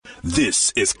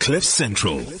This is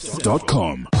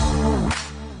CliffCentral.com.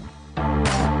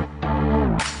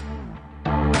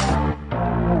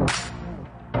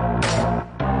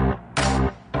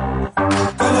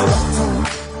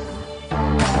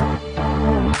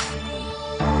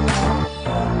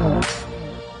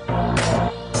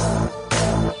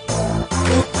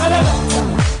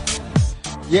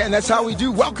 Yeah, and that's how we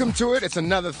do. Welcome to it. It's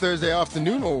another Thursday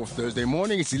afternoon or Thursday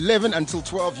morning. It's 11 until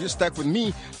 12. You're stuck with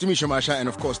me, Demisha Masha, and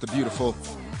of course the beautiful.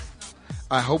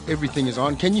 I hope everything is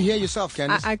on. Can you hear yourself,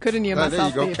 Candice? I couldn't hear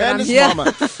myself. There you go. There, Candice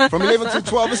Mama. From 11 till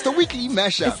 12. It's the weekly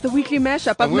mashup. It's the weekly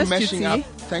mashup. I've we're missed you, mashing up. T.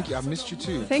 Thank you. I've missed you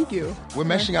too. Thank you. We're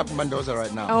mashing up Mendoza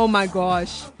right now. Oh my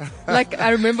gosh. Like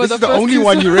I remember This the is the first only two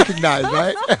one songs. you recognize,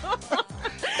 right?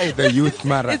 Hey, the youth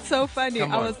Mara. It's so funny.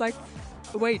 Come I on. was like,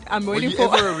 wait, I'm Were waiting you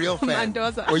for ever a real fan?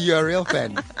 Mendoza. Were you a real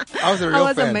fan? I was a real I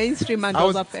was fan. a mainstream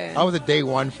Mendoza fan. I was a day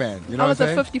one fan. You know I was what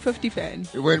a I'm saying? 50-50 fan.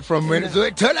 It went from when it's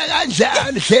like, turn that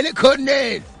down, say the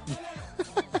coordinate.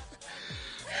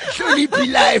 Shoni P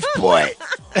life, boy.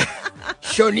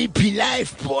 Shoni P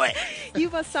life, boy. He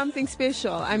was something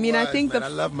special. I mean, I Was, think man, I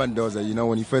love Mendoza. You know,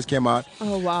 when he first came out.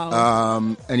 Oh,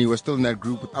 wow. And he was still in that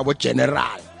group with our general.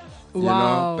 You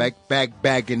Wow. know,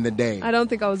 back in the day. I don't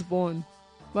think I was born.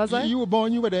 Was I? You were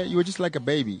born, you were there. You were just like a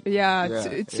baby. Yeah,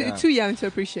 Yeah. too young to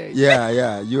appreciate.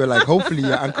 Yeah. You were like, hopefully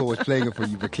your uncle was playing it for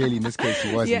you, but clearly in this case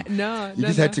he wasn't. Yeah, no. You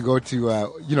just had to go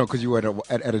to, because you were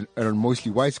at a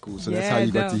mostly white school, so that's how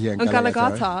you got to hear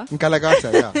Nkalagata. Right?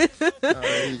 Nkalagata, yeah.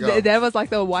 There you go. That was like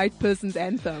the white person's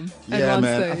anthem. at Yeah, one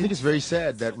man. stage. I think it's very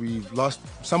sad that we've lost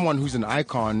someone who's an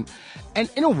icon. And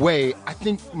in a way, I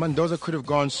think Mendoza could have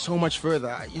gone so much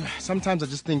further. Sometimes I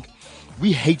just think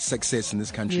we hate success in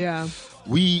this country. Yeah.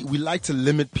 We like to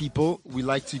limit people. We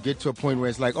like to get to a point where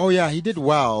it's like, oh yeah, he did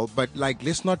well, but like,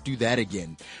 let's not do that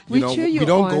again. We cheer you we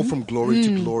don't go on. from glory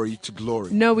to glory to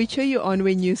glory. No, we cheer you on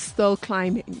when you're still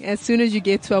climbing. As soon as you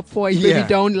get to a point where Yeah. you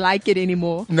don't like it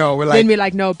anymore, No, we're like, then we're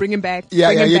like, no, bring him back. yeah,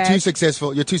 bring him you're back. too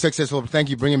successful. You're too successful. Thank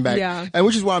you. Bring him back. Yeah. And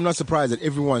which is why I'm not surprised that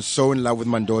everyone's so in love with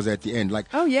Mendoza at the end. Like,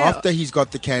 Oh, yeah. after he's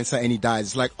got the cancer and he dies,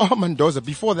 it's like, oh, Mendoza.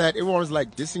 Before that, everyone was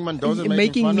like dissing Mendoza,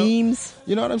 Making fun of- memes,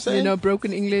 You know what I'm saying?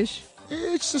 broken English.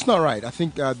 It's just not right. I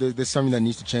think there's something that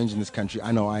needs to change in this country.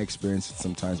 I know I experience it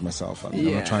sometimes myself. I'm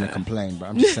not trying to Yeah. complain, but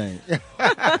I'm just saying.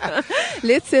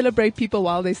 Let's celebrate people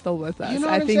while they're still with us. You know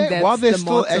what I I'm think saying? that's While they're the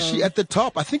still motto. actually at the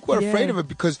top, I think we're afraid Yeah. of it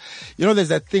because, there's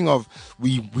that thing of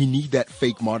we need that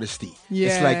fake modesty.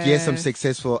 It's like, yes, I'm Yeah.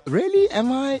 successful. Really?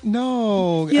 Am I?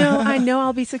 No. I know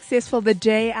I'll be successful the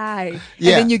day I.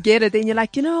 Yeah. And then you get it, and you're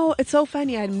like, it's so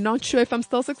funny. I'm not sure if I'm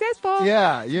still successful.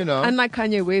 Yeah, Unlike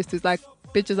Kanye West, who's like,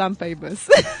 bitches, I'm famous.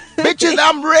 bitches,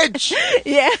 I'm rich.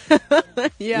 yeah.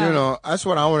 yeah. That's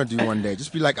what I want to do one day.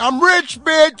 Just be like, I'm rich,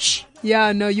 bitch.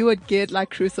 Yeah, no, you would get like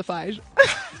crucified.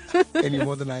 Any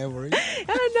more than I ever is.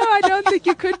 I don't think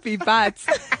you could be, but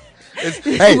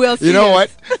Hey, We'll you see know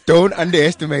it. what? Don't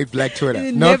underestimate Black Twitter.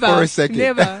 never, Not for a second.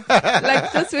 never.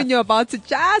 Like just when you're about to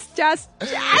just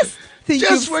think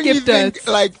Just you've when you skipped think, it.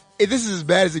 like, this is as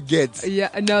bad as it gets. Yeah,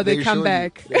 no, they come show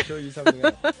back. They show you something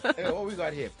else. Hey, what we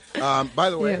got here? By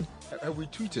the way, have we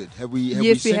tweeted? Have we Yes,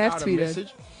 we sent have out tweeted. a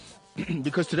message?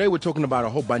 Because today we're talking about a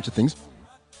whole bunch of things.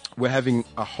 We're having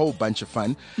a whole bunch of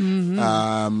fun.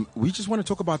 Mm-hmm. We just want to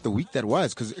talk about the week that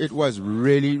was, because it was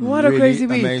really, What a really crazy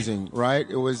week. amazing, right?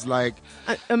 It was like,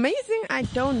 Amazing? I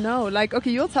don't know. Like, okay,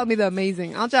 you'll tell me the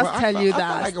amazing. I'll just tell you I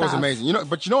that. felt like it was amazing.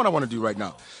 But you know what I want to do right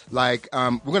now? Like,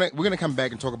 we're gonna come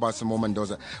back and talk about some more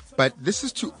Mendoza. But this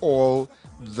is to all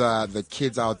the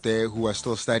kids out there who are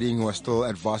still studying, who are still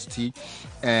at varsity,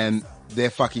 and they're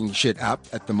fucking shit up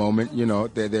at the moment.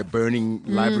 They're burning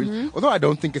libraries. Although I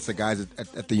don't think it's the guys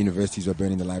at the universities who are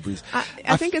burning the libraries.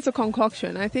 I think it's a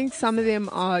concoction. I think some of them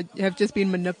have just been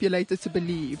manipulated to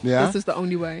believe Yeah? this is the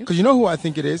only way. Because you know who I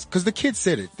think it is? Because the kids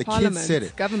said it. The Parliament, kids said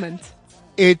it. government.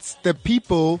 It's the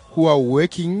people who are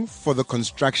working for the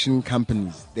construction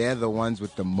companies. They're the ones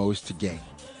with the most to gain.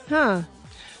 Huh.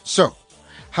 So,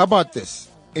 how about this?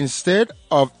 Instead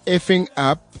of effing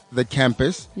up the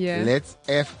campus, Yeah. let's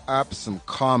F up some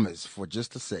commas for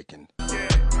just a second.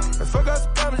 Let's fuck up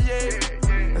some commas,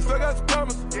 yeah. Let's fuck up some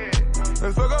commas.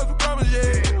 Let's fuck up some commas,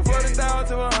 yeah. 40,000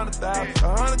 to 100,000.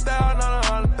 100,000 on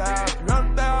 100,000.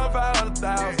 100,000,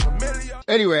 500,000. A million.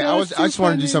 Anyway, I That's just too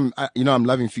want to do funny. some, I'm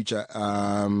loving Future,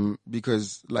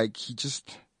 because like he's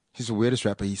the weirdest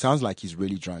rapper. He sounds like he's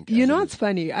really drunk. You as know it what's is.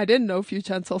 funny? I didn't know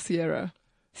Future until Sierra.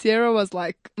 Sierra was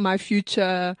like my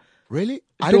future. Really?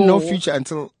 I didn't know Door. Future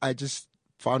until I just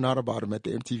found out about him at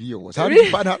the MTV Awards. How did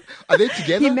you find out? Are they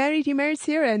together? He married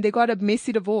Sierra and they got a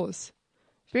messy divorce.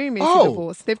 Very messy Oh.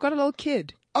 divorce. They've got a little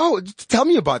kid. Oh, tell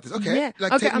me about this. Okay. Yeah.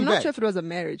 Like, Okay, take me I'm not back. sure if it was a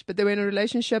marriage, but they were in a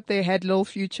relationship. They had Lil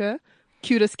Future,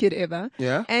 cutest kid ever.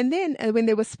 Yeah. And then when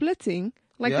they were splitting,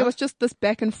 like Yeah. there was just this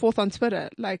back and forth on Twitter.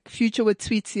 Like Future would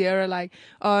tweet Sierra like,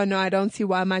 "Oh no, I don't see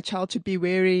why my child should be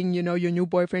wearing, your new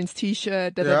boyfriend's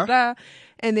t-shirt." Da, da, Yeah. da.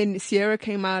 And then Sierra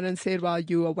came out and said, "Well,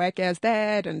 you a whack ass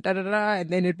dad," and da da da. And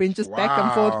then it went just back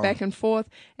and forth, Wow. back and forth.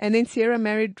 And then Sierra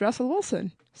married Russell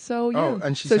Wilson. So yeah, Oh,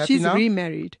 and she's so happy she's now?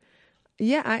 remarried.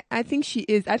 Yeah, I think she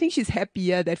is. I think she's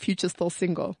happier that Future's still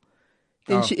single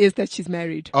than she is that she's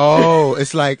married. Oh,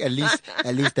 it's like at least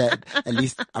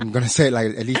I'm gonna say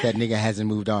like at least that nigga hasn't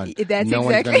moved on. That's no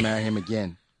one's exactly- gonna marry him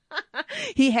again.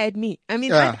 He had me. I mean,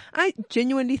 Yeah. I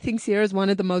genuinely think Sierra is one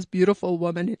of the most beautiful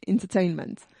women in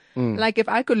entertainment. Like, if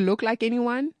I could look like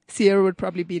anyone, Sierra would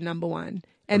probably be number one.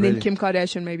 And Really? then Kim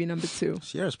Kardashian maybe number two.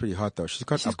 Sierra's pretty hot though. She's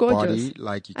got She's a gorgeous. body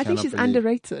like you I cannot think she's believe.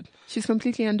 underrated. She's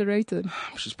completely underrated.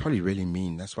 She's probably really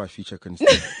mean. That's why Future couldn't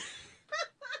stay.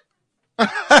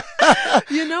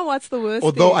 You know what's the worst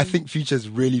Although thing? I think Future's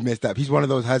really messed up. He's one of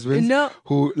those husbands No.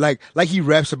 who like he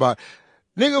raps about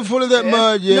nigga full of that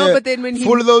mud, yeah. No, but then when he-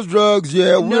 full of those drugs,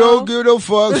 yeah. We No. don't give no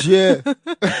fucks, yeah.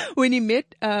 when he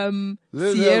met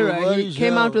Let's Sierra, have a he money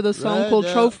came out show with a song right called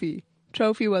now. Trophy.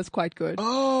 Trophy was quite good.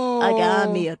 Oh, I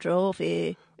got me a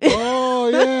trophy. Oh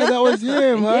yeah, that was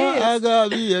him, huh? Yes. I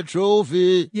got me a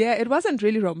trophy. Yeah, it wasn't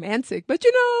really romantic, but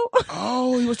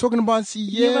Oh, he was talking about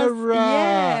Sierra.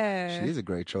 yeah. She is a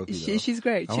great trophy. though. she's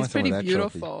great. I She's want some of pretty that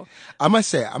trophy. beautiful. I must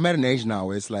say, I'm at an age now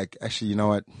where it's like, actually, you know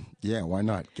what? Yeah, why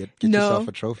not? Get No. yourself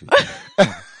a trophy.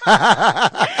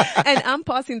 And I'm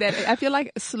passing that. I feel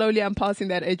like slowly I'm passing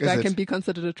that age where Is I it? can be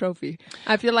considered a trophy.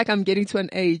 I feel like I'm getting to an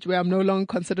age where I'm no longer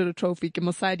considered a trophy.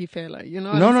 Gemosadi fella, you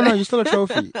know? What I'm No, saying? you're still a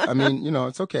trophy. I mean,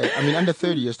 it's okay. I mean, under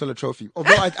 30, you're still a trophy.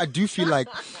 Although I do feel like,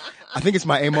 I think it's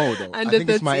my MO though. Under I think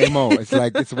it's my 30. MO. It's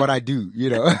like, it's what I do,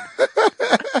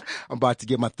 I'm about to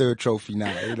get my third trophy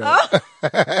now,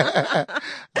 I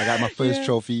got my first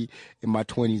trophy in my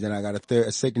 20s and I got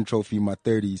a second trophy in my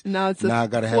 30s. Now it's I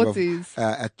gotta have 40s.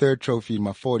 a third trophy in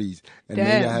my 40s. And maybe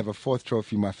Damn. I have a fourth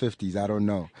trophy in my 50s. I don't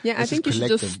know. Yeah, I Let's think you should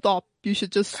collect just them. stop. You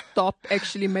should just stop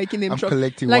actually making them I'm trophies.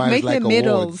 collecting like wines make like them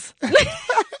medals.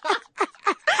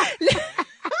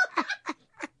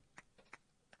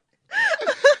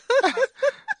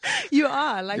 You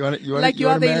are like You wanna- you like you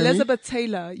wanna are the marry me? Elizabeth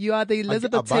Taylor. You are the I'll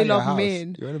Elizabeth buy you Taylor a of house.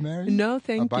 men. You want to marry? No,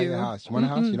 thank I'll buy you. you a house. You want a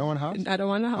house? You don't want a house? I don't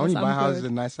want a house. I only I'm buy houses good.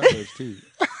 in nice suburbs too.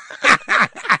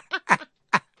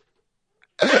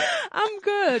 I'm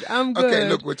good. I'm good. Okay,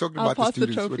 look, we're talking I'll about the pass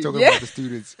students. trophy. We're talking Yeah. about the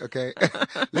students. Okay,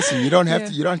 listen, you don't have Yeah.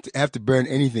 to. You don't have to burn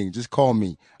anything. Just call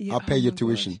me. Yeah, I'll pay oh your my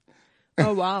tuition.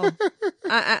 Oh wow.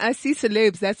 I see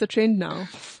celebs. That's a trend now.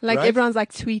 Like Right? everyone's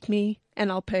like, tweet me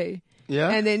and I'll pay. Yeah?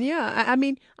 And then I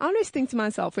mean, I always think to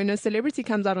myself, when a celebrity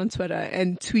comes out on Twitter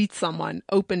and tweets someone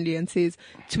openly and says,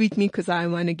 "Tweet me because I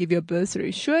want to give you a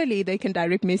bursary," surely they can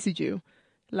direct message you.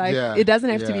 Like Yeah, it doesn't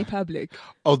have to yeah. be public.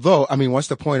 Although, I mean, what's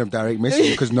the point of direct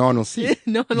messaging? Because no one will see.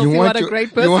 No one You will see want what a to- great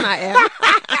you person want- I am.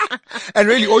 And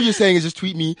really, all you're saying is just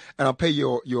tweet me and I'll pay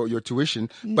your tuition.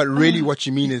 But really, what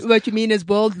you mean is What you mean is,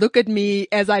 world, look at me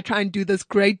as I try and do this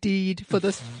great deed for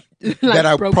this. like, that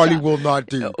I broke probably down. will not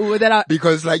do. Or that I,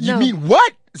 Because, like, you No. mean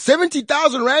what?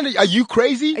 70,000 rand? Are you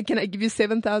crazy? can I give you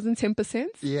 7,000, 10%?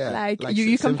 Yeah, Like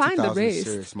you can find the 70,000 is rest.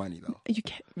 serious money though. You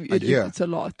can. A year. It's a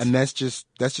lot. And that's just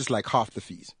like half the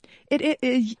fees.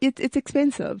 It's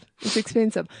expensive. It's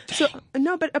expensive. So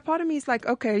no, but a part of me is like,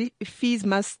 okay, fees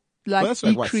must like Well, that's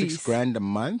like what, decrease. $6,000 a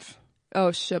month?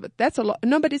 Oh sure, but that's a lot.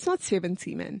 No, but it's not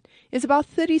 70, man. It's about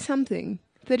 30 something.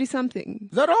 30 something.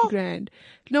 Is that all? Grand.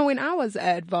 No, when I was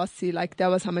at varsity, like that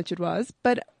was how much it was.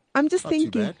 But I'm just Not too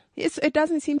thinking, bad. it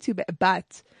doesn't seem too bad.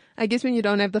 But I guess when you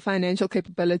don't have the financial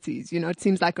capabilities, it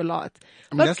seems like a lot.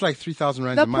 I mean, But that's like 3,000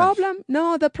 rand the a month.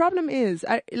 the problem is,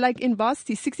 like in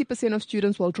varsity, 60% of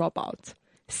students will drop out.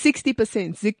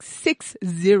 60%,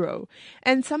 6-0.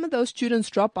 And some of those students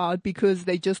drop out because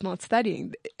they're just not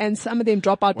studying. And some of them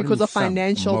drop out What do you because mean of some?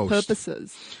 financial Most.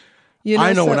 purposes.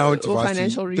 I know when I went to or varsity,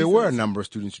 financial there were a reasons. number of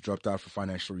students who dropped out for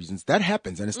financial reasons. That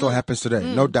happens, and it Mm. still happens today,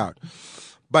 no doubt.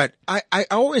 But I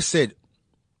always said,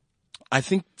 I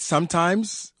think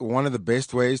sometimes one of the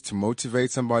best ways to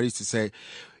motivate somebody is to say,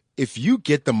 if you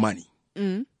get the money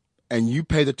and you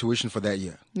pay the tuition for that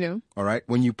year, Yeah. all right,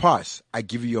 when you pass, I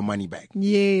give you your money back.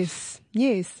 Yes.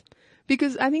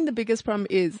 Because I think the biggest problem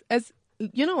is, as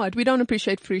you know what, we don't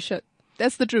appreciate free shit.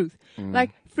 That's the truth.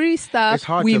 Like Free stuff It's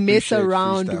hard we to mess appreciate free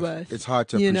around stuff. with. It's hard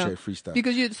to you appreciate know, free stuff.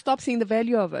 because you stop seeing the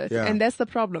value of it. Yeah. And that's the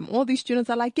problem. All these students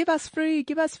are like, give us free.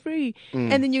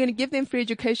 And then you're going to give them free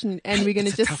education and we're going to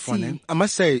It's a just tough see. one, eh? I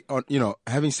must say,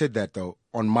 having said that though,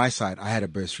 on my side, I had a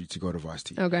bursary to go to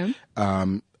varsity. Okay.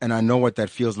 And I know what that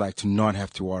feels like to not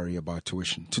have to worry about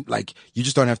tuition. You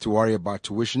just don't have to worry about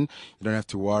tuition. You don't have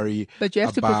to worry. But you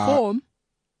have to about- perform.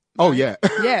 Oh yeah.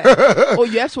 Yeah. Or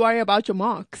you have to worry about your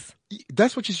marks.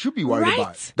 That's what you should be worried Right.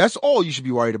 about. That's all you should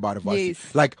be worried about at varsity.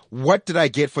 Yes. Like, what did I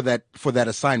get for that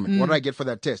assignment? What did I get for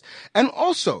that test? And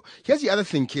also, here's the other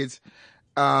thing, kids.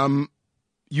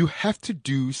 You have to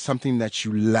do something that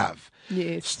you love.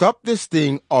 Yes. Stop this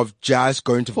thing of just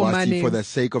going to For varsity money. for the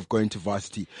sake of going to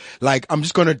varsity. Like, I'm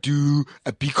just going to do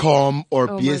a BCom or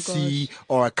a Oh my BSc gosh.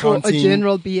 or accounting. Or a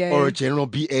general BA. Or a general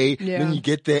BA. Yeah. Then you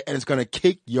get there and it's going to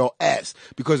kick your ass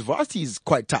because varsity is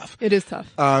quite tough. It is tough.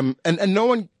 And no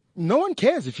one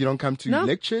cares if you don't come to No.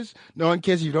 lectures. No one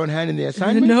cares if you don't hand in the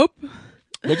assignment. Nope.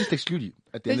 They just exclude you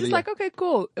at the They're end of just the like, year. okay,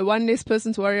 cool. One less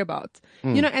person to worry about.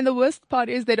 And the worst part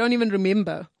is they don't even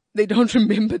remember. They don't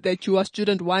remember that you are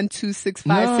student 1, 2, 6,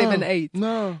 5, 7, 8.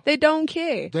 No. They don't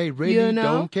care. They really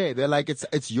don't care. They're like,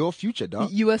 it's your future,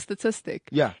 dog. You are a statistic.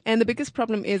 Yeah. And the biggest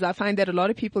problem is I find that a lot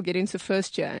of people get into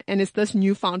first year and it's this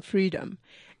newfound freedom.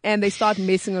 And they start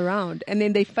messing around and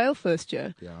then they fail first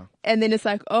year. Yeah. And then it's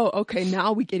like, oh, okay,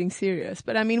 now we're getting serious.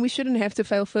 But I mean, we shouldn't have to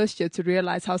fail first year to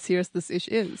realize how serious this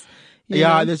issue is. You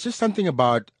know? There's just something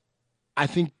about, I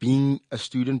think, being a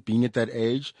student, being at that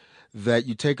age, that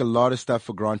you take a lot of stuff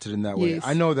for granted in that way. Yes.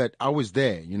 I know that I was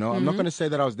there, I'm not going to say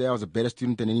that I was there. I was a better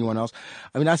student than anyone else.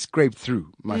 I mean, I scraped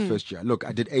through my first year. Look,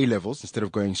 I did A-levels instead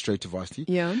of going straight to varsity.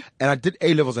 Yeah. And I did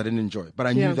A-levels I didn't enjoy, but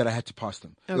I knew Yeah. that I had to pass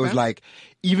them. It Okay. was like,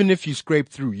 even if you scrape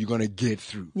through, you're going to get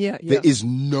through. Yeah, There yeah. is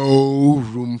no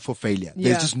room for failure.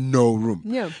 Yeah. There's just no room.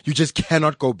 Yeah. You just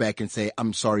cannot go back and say,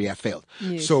 I'm sorry, I failed.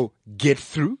 Yes. So get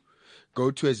through. Go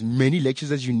to as many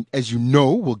lectures as you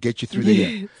know will get you through the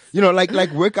year.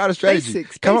 Like work out a strategy.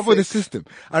 Basics, Come up with a basics. system.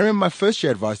 I remember my first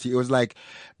year at varsity, it was like,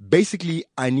 basically,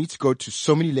 I need to go to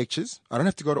so many lectures. I don't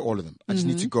have to go to all of them. I just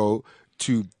need to go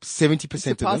to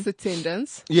 70% of To pass them.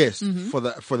 attendance. Yes, for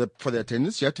the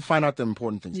attendance. You have to find out the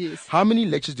important things. Yes. How many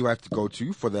lectures do I have to go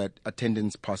to for that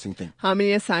attendance passing thing? How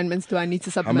many assignments do I need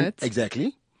to How many? submit?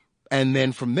 Exactly. And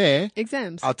then from there,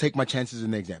 Exams. I'll take my chances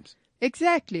in the exams.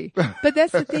 Exactly. But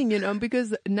that's the thing,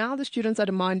 because now the students are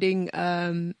demanding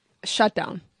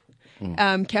shutdown.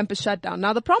 Campus shutdown.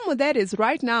 Now the problem with that is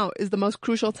right now is the most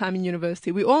crucial time in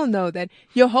university. We all know that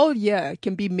your whole year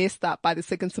can be messed up by the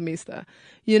second semester.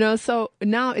 So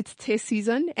now it's test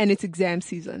season and it's exam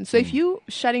season. So if you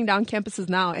shutting down campuses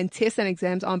now and tests and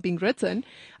exams aren't being written,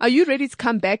 are you ready to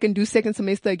come back and do second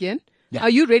semester again? Yeah. Are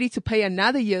you ready to pay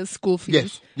another year's school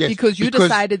fees? Yes, Because you because-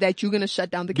 decided that you're going to shut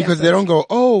down the Because campus. they don't go,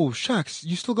 oh, shucks,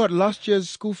 you still got last year's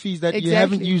school fees that you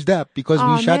haven't Exactly. used up because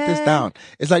Aw, we shut this man. down.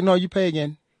 It's like, no, you pay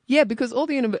again. Yeah, because all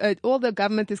the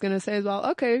government is going to say is, well,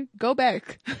 okay, go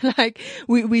back. Like,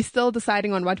 we're still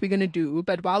deciding on what we're going to do,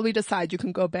 but while we decide, you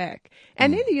can go back.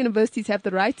 And then the universities have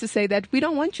the right to say that we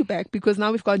don't want you back because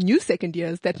now we've got new second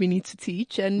years that we need to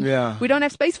teach and Yeah. we don't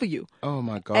have space for you. Oh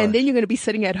my God. And then you're going to be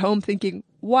sitting at home thinking,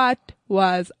 what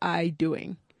was I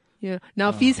doing?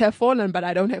 Now fees have fallen, but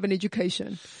I don't have an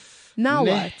education. Now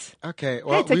what? Okay.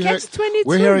 Well, it's a catch-22,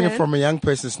 we're hearing man. it from a young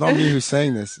person. It's not me who's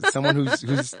saying this. It's someone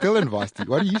who's still in varsity.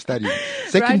 What are you studying?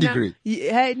 Second Right now- degree.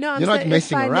 Yeah, no, I'm You're not saying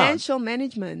messing it's around. financial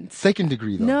management. Second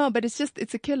degree though. No, but it's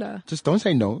a killer. Just don't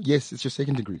say no. Yes, it's your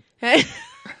second degree.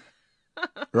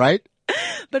 Right?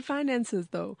 But finances,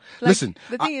 though. Like, Listen,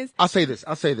 the thing is, I'll say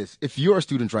this. If you're a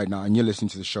student right now and you're listening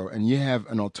to the show and you have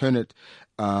an alternate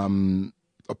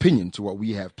opinion to what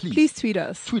we have, please tweet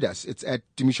us. tweet us. It's at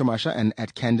Dimisho Masha and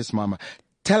at Candice Mama.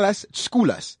 Tell us, school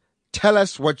us. Tell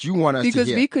us what you want us Because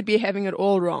to hear. we could be having it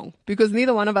all wrong. Because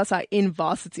neither one of us are in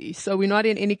varsity. So we're not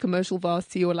in any commercial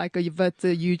varsity or like a VIT,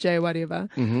 a UJ, whatever.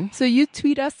 Mm-hmm. So you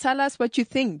tweet us, tell us what you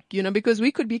think, because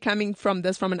we could be coming from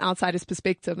this from an outsider's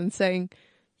perspective and saying,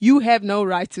 you have no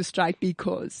right to strike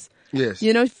because, Yes.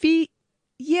 fee,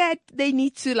 yeah, they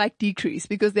need to like decrease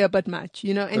because they're a bit much,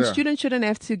 and Yeah. students shouldn't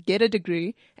have to get a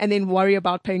degree and then worry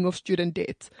about paying off student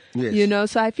debt.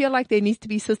 Yes. So I feel like there needs to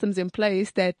be systems in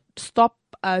place that stop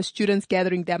students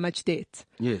gathering that much debt.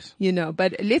 Yes.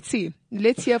 But let's see.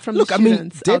 Let's hear from Look, the I mean,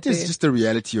 students. debt out is there. just a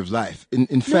reality of life.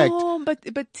 In fact, No,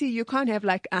 but see, you can't have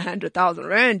like 100,000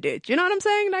 rand debt. You know what I'm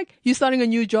saying? Like you're starting a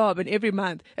new job and every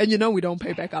month, and we don't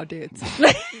pay back our debts.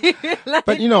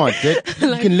 but you know what? Debt, you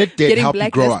Like can let debt getting help you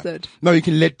grow up. blacklisted. No, you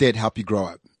can let debt help you grow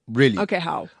up. Really? Okay,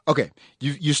 how? Okay,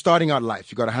 you're starting out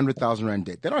life. You got 100,000 rand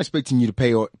debt. They're not expecting you to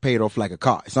pay it off like a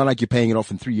car. It's not like you're paying it off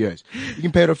in 3 years. You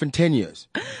can pay it off in 10 years.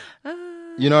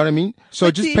 You know what I mean? So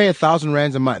just pay 1,000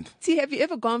 rands a month. See, have you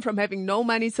ever gone from having no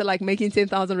money to like making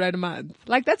 10,000 rand a month?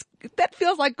 Like that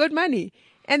feels like good money.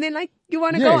 And then like you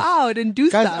want to go out and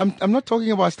do Guys, stuff. I'm not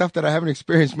talking about stuff that I haven't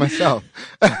experienced myself.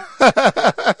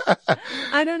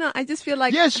 I don't know. I just feel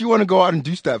like Yes, you want to go out and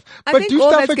do stuff, I but think do all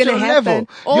stuff that's at your gonna level. happen-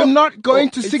 You're not going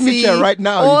to Signature right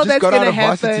now. You just got out of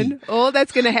varsity. All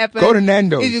that's going to happen. Go to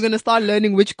Nando's. Is you're going to start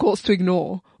learning which calls to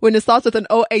ignore. When it starts with an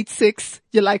 086,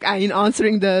 you're like, I ain't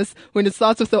answering this. When it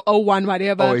starts with the 01,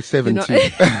 whatever. Oh, it's 17. You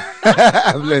know,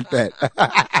 I've learned that.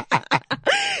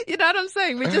 you know what I'm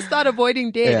saying? We just start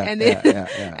avoiding debt, Yeah, and then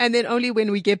yeah. and then only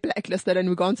when we get blacklisted and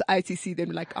we go on to ITC, then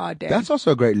we're like, damn. That's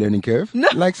also a great learning curve. No.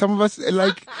 Like some of us,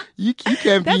 like you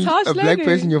can't That's be harsh a black learning.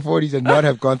 person in your 40s and not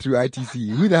have gone through ITC.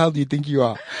 Who the hell do you think you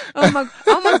are?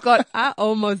 Oh my God, I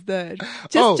almost did.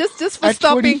 Just for at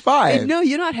stopping. 25? No,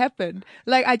 you know what happened?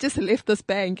 Like I just left this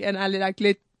bank and I like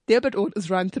let debit orders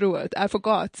run through it. I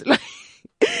forgot.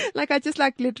 Like I just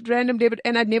like let random debit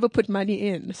and I'd never put money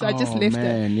in. So I just left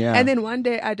man, it. yeah. And then one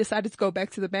day I decided to go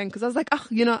back to the bank because I was like,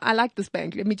 I like this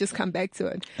bank. Let me just come back to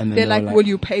it. And then They're they like, were like, will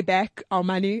you pay back our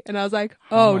money? And I was like,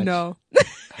 much? No.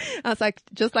 I was like,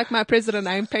 just like my president,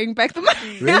 I'm paying back the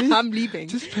money. Really? I'm leaving.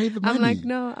 Just pay the money. I'm like,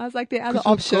 no. I was like, there are other 'Cause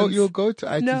options. You'll go to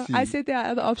ITC. No, I said there are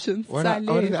other options. What So I are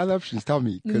the left. other options? Tell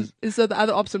me. 'Cause So the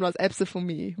other option was Absa for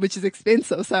me, which is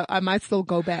expensive. So I might still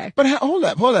go back. But hold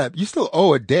up. You still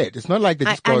owe a debt. It's not like they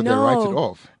just go there and write it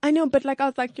off. I know, but like I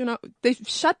was like, they've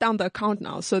shut down the account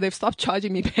now, so they've stopped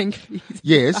charging me bank fees.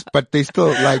 Yes, but they still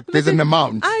like there's an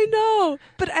amount. I know,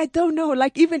 but I don't know.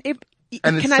 Like even if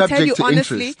And it's can I tell you subject to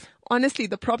honestly? interest. Honestly,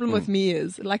 the problem with me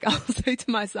is like I'll say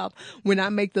to myself when I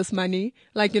make this money,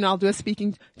 like I'll do a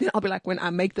speaking, then I'll be like, when I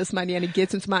make this money and it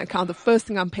gets into my account, the first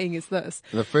thing I'm paying is this.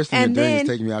 The first thing And you're doing then- is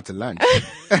taking me out to lunch.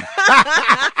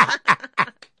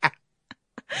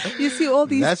 You see all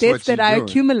these That's debts what that you're I doing.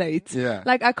 accumulate. Yeah.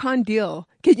 Like I can't deal.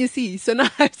 Can you see? So now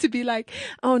I have to be like,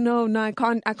 oh no, I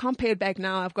can't pay it back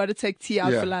now. I've got to take tea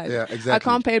out for life. Yeah, exactly. I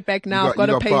can't pay it back now. I've got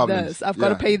you to got pay problems. this. I've got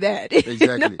to Yeah. pay that. You know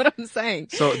Exactly. what I'm saying?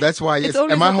 So that's why It's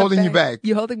always am I at the holding you bank. back?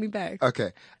 You're holding me back.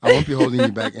 Okay. I won't be holding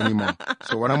you back anymore.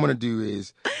 So what I'm going to do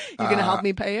is You're going to help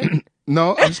me pay it?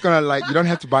 no, I'm just going to you don't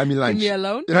have to buy me lunch. Leave me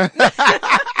alone? You don't have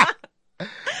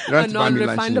A to buy me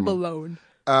lunch non-refundable anymore. loan.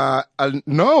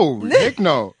 No, heck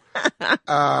no.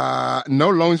 No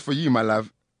loans for you, my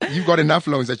love. You've got enough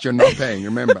loans that you're not paying,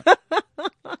 remember?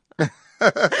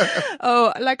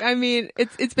 Oh, like, I mean,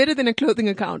 it's better than a clothing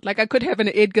account. Like, I could have an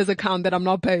Edgar's account that I'm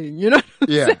not paying, you know what I'm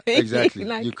Yeah, saying? exactly.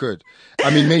 Like, You could. I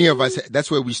mean, many of us,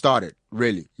 that's where we started,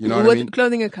 really. You know what with I mean?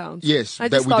 clothing accounts. Yes, I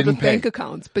that just we started didn't with bank pay.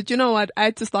 accounts. But you know what? I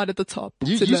had to start at the top.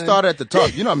 You to learn. started at the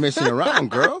top. You're not messing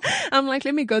around, girl. I'm like,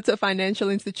 let me go to a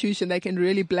financial institution that can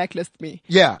really blacklist me.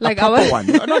 Yeah, Like, a I proper was-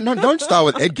 one. No, don't start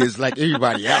with Edgar's like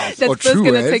everybody else. That's or first True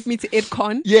going to As. take me to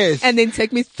EdCon. Yes. And then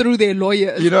take me through their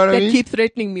lawyers. You know what I that mean? keep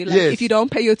threatening me. Like, Yes. if you don't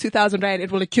pay your 2,000 Rand,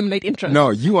 it will accumulate interest. No,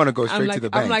 you want to go I'm straight like, to the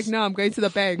bank. I'm like, no, I'm going to the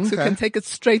bank. So Okay. can take it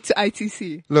straight to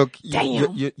ITC. Look,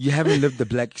 Damn. you haven't lived the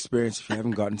black experience if you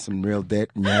haven't gotten some real debt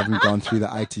and you haven't gone through the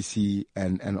ITC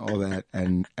and all that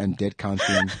and debt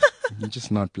counseling. You're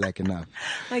just not black enough.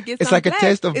 I guess It's I'm like a black.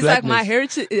 test of It's like my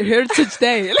blackness. heritage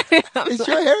day. I'm It's like,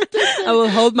 your heritage day. I will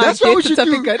hold my That's what we death should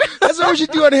do. certificate. That's what we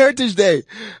should do on Heritage Day.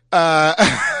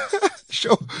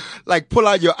 Show, like, pull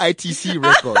out your ITC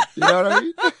record. You know what I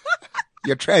mean?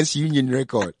 Your TransUnion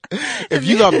record. If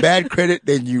you got bad credit,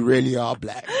 then you really are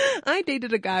black. I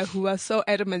dated a guy who was so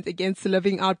adamant against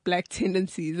living out black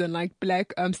tendencies and like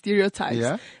black stereotypes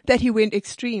Yeah? that he went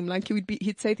extreme. Like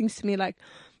he'd say things to me like,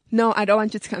 no, I don't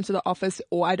want you to come to the office,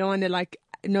 or I don't want to like,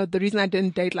 the reason I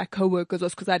didn't date like coworkers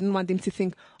was because I didn't want them to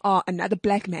think, oh, another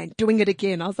black man doing it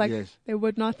again. I was like, Yes. they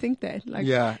would not think that. Like,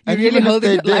 Yeah. you're And really even if holding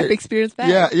they that life did- experience back.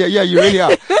 Yeah, you really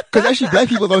are. Because actually black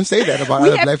people don't say that about We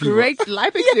other have black people. great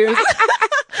life experience.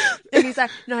 And he's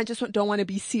like, no, I just don't want to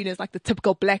be seen as like the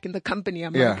typical black in the company.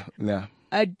 I'm like, Yeah.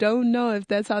 I don't know if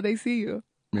that's how they see you.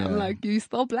 Yeah. I'm like, you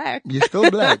still black. You're still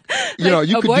black. You know,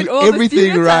 you could avoid do all the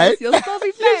everything right. stereotypes. You'll still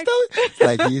be black. It's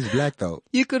like he's black though.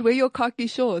 You could wear your khaki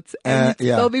shorts and you'd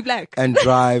Yeah. still be black. And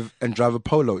drive a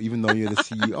polo, even though you're the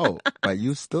CEO, but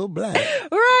you still black.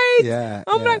 Right? Yeah,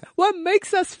 I'm yeah. like, what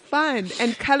makes us fun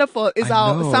and colorful is I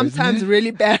our know, sometimes isn't it?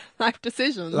 really bad life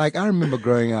decisions. Like I remember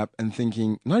growing up and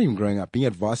thinking, not even growing up, being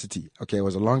at varsity. Okay, it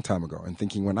was a long time ago, and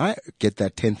thinking when I get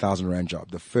that 10,000 Rand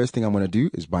job, the first thing I'm going to do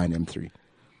is buy an M3.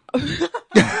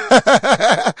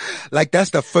 Like that's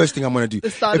the first thing I'm going to do.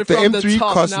 It started If the from the M3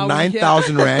 top, costs now we're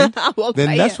 9,000 here. rand, We'll then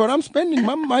pay that's it. what I'm spending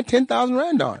my 10,000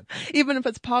 rand on. Even if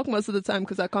it's parked most of the time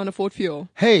because I can't afford fuel.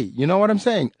 Hey, you know what I'm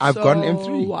saying? I've got an So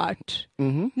M3. what?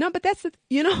 Mm-hmm. No, but that's it.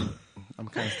 You know, I'm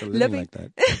kind of still living Living- like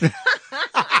that.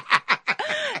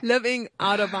 living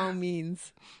out of our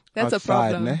means. That's Outside,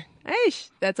 a problem. ne? Eish,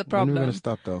 that's a When are problem. we going to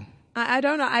stop though? I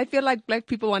don't know. I feel like black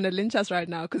people want to lynch us right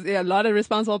now because there are a lot of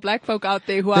responsible black folk out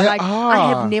there who are There like, are. I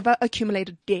have never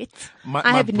accumulated debt. My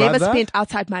I have never brother- spent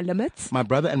outside my limits. My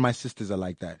brother and my sisters are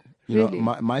like that. You Really?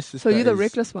 know, my sister. So you're the is-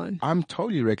 reckless one. I'm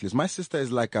totally reckless. My sister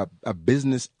is like a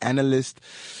business analyst,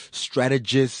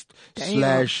 strategist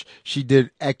Damn. / she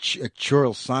did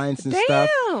actuarial science and stuff.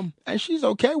 Damn. And she's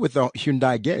okay with the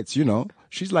Hyundai Getz, you know.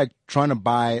 She's like trying to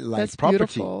buy like That's property,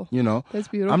 beautiful. you know. That's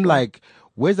beautiful. I'm like,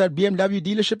 where's that BMW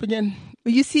dealership again?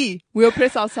 You see, we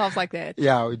oppress ourselves like that.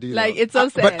 Yeah, we do. Like, though. it's so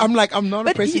sad. But I'm like, I'm not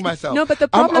But oppressing you- myself. No, but the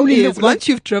I'm problem only is like- once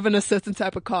you've driven a certain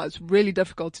type of car, it's really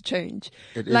difficult to change.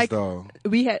 It is, like, though.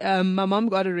 We had my mom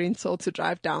got a rental to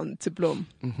drive down to Bloem,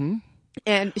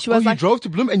 and she Oh, was you like, drove to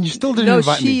Bloem and you still didn't "No,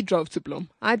 invite she me. drove to Bloem.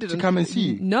 I didn't come and see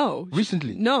you? No,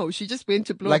 Recently? No, she just went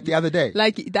to Bloem Like the other day?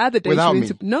 Like the other day, Without she went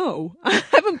me? to no. I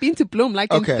haven't been to Bloem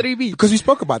like Okay. in 3 weeks. Because we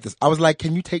spoke about this. I was like,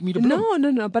 can you take me to Bloem?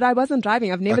 No. But I wasn't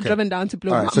driving. I've never Okay. driven down to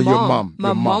Bloem. All right, My so your mom- my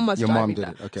your mom mom- was your mom driving did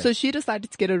down. it, okay. So she decided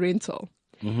to get a rental.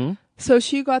 So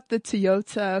she got the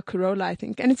Toyota Corolla, I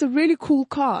think, and it's a really cool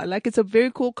car. Like, it's a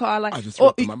very cool car. Like, I just threw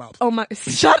up in my mouth. Oh my!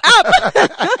 Shut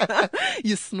up,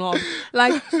 you snob!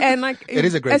 Like, and like, It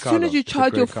is a great as car, soon as though. you It's a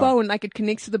charge your great car. phone, like, it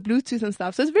connects to the Bluetooth and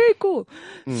stuff. So it's very cool.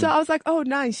 So I was like, oh,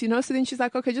 nice, you know. So then she's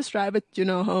like, okay, just drive it, you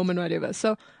know, home and whatever.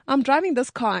 So I'm driving this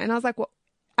car, and I was like, well,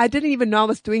 I didn't even know I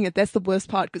was doing it. That's the worst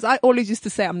part because I always used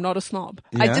to say I'm not a snob.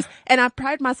 Yeah? And I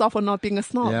pride myself on not being a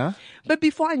snob. Yeah? But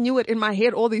before I knew it, in my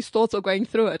head, all these thoughts were going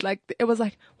through it. Like, it was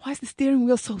like, why is the steering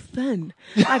wheel so thin?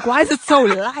 Like, why is it so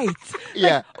light?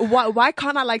 Yeah. Like, why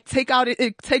can't I like take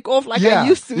off like Yeah, I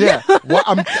used to? yeah. Well,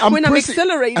 I'm When I'm pressing-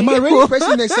 accelerating. Am I really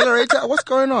pressing the accelerator? What's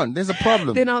going on? There's a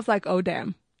problem. Then I was like, oh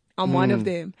damn, I'm one of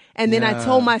them. And then I Yeah.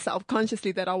 told myself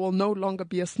consciously that I will no longer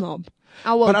be a snob.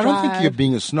 I will But I don't think drive. you're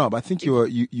being a snob. I think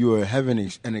you are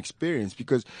having an experience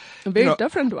because A very you know,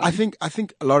 different one. I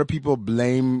think a lot of people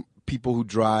blame people who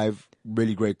drive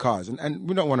really great cars, and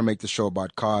we don't want to make the show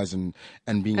about cars and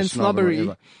being a And snob or snobbery.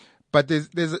 whatever. But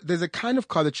there's a kind of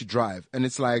car that you drive, and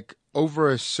it's like over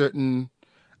a certain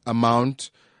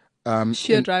amount.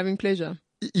 sheer driving pleasure.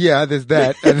 Yeah, there's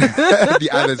that, and the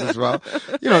others as well.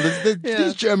 You know, there's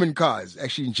these German cars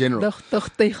actually in general.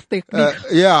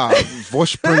 Yeah,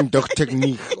 Vorsprung durch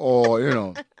Technik, or you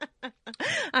know,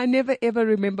 I never ever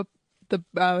remember the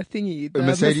thingy, the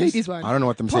Mercedes? one. I don't know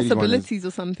what the Mercedes one is. Possibilities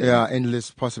or something. yeah, endless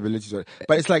possibilities.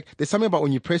 But it's like there's something about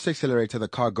when you press the accelerator, the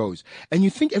car goes, and you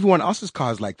think everyone else's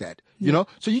car is like that. You know,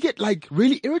 so you get like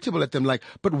really irritable at them, like,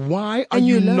 but why are And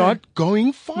you learn. not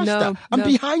going faster? No, I'm no.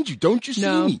 behind you. Don't you see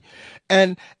No. me?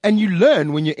 And you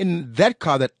learn when you're in that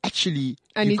car that actually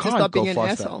I you need to can't stop go being an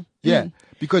faster. asshole. Yeah,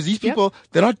 because these people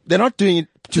they're not doing it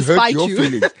to To hurt spite your you.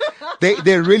 feelings.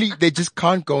 they just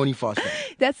can't go any faster.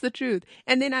 That's the truth.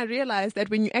 And then I realized that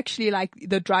when you actually like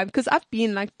the drive, because I've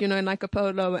been like, you know, in like a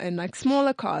Polo and like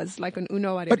smaller cars, like an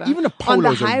Uno, whatever. But even a on the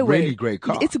Polo is a highway, really great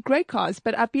car. It's a great car,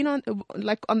 but I've been on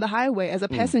the highway as a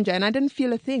passenger and I didn't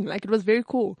feel a thing. Like, it was very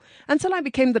cool until I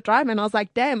became the driver and I was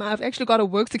like, damn, I've actually got to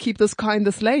work to keep this car in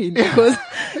this lane because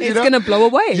it's know? going to blow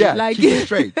away. Yeah, like, keep it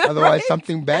straight. Otherwise, right?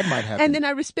 something bad might happen. And then I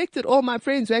respected all my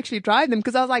friends who actually drive them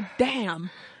because I was like,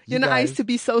 damn, you know, I guys- used to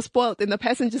be so spoiled in the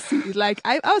passenger seat. Like,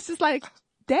 I was just like,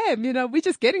 damn, you know, we're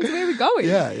just getting to where we're going.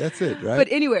 yeah, that's it, right? But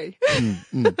anyway, oh,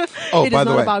 it by is the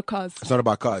not way, about cars. it's not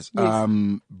about cars. Yes.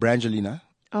 Brangelina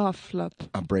Oh, flip.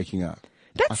 are breaking up.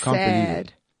 That's I can't believe sad.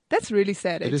 it. That's really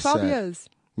sad. It It's is 12 sad. years.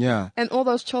 Yeah, And all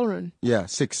those children. yeah,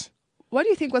 6. What do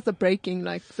you think was the breaking,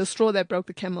 like the straw that broke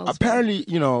the camel's back? Apparently,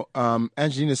 you know,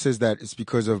 Angelina says that it's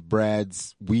because of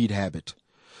Brad's weed habit.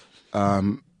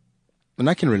 And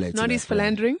I can relate to that. Not his Brad.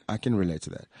 philandering? I can relate to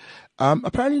that.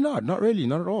 Apparently not really,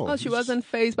 not at all. Oh, she He's- wasn't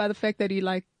fazed by the fact that he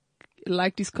liked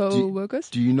his co-workers?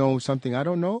 Do you know something I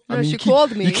don't know? No, I mean, she you keep,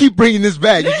 called me. You keep bringing this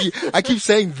back. I keep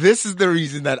saying this is the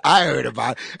reason that I heard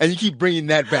about, and you keep bringing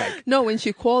that back. No, when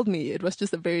she called me, it was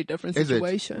just a very different Is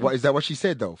situation. it? What is that? What she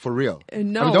said though? For real?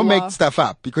 No, I mean, don't well- make stuff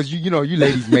up because you know you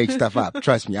ladies make stuff up.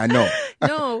 Trust me, I know.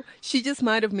 No, she just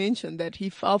might have mentioned that he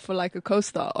fell for like a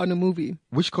co-star on a movie.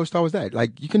 Which co-star was that?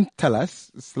 Like, you can tell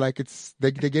us. It's like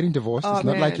they're getting divorced. Oh, it's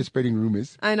not like man. you're spreading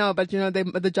rumors. I know, but you know,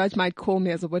 the judge might call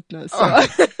me as a witness. So.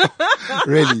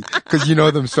 Really? Because you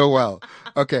know them so well.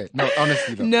 Okay. No,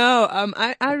 honestly though. No,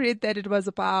 I read that it was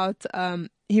about,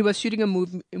 he was shooting a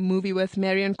movie with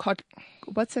Marion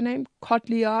what's her name?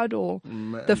 Cotillard, or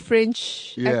the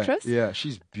French actress? Yeah,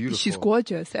 she's beautiful. She's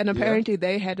gorgeous. And apparently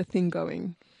they had a thing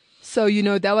going. So,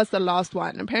 that was the last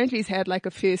one. Apparently he's had like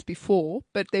affairs before,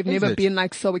 but they've never been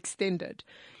like so extended,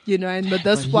 and with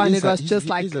this one, it was just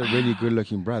like. He's a really good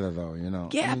looking brother though,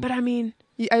 Yeah, but I mean,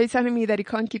 are you telling me that he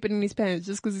can't keep it in his pants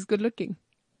just because he's good looking?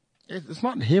 It's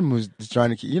not him who's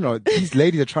trying to, these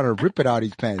ladies are trying to rip it out of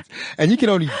his pants. And you can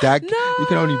only duck, you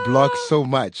can only block so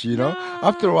much, No.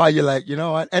 After a while, you're like, you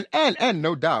know what? And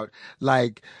no doubt,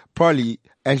 like, probably,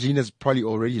 Angelina's probably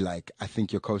already like, I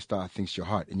think your co-star thinks you're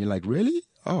hot. And you're like, really?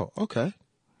 Oh, okay.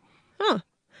 Huh.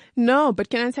 No, but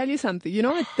can I tell you something? You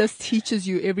know what this teaches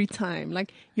you every time?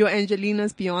 Like, your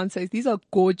Angelinas, Beyonce's, these are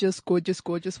gorgeous, gorgeous,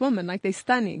 gorgeous women. Like, they're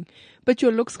stunning. But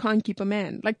your looks can't keep a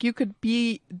man. Like, you could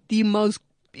be the most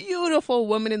beautiful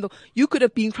woman you could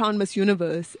have been crowned Miss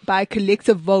Universe by a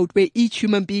collective vote where each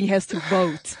human being has to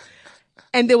vote.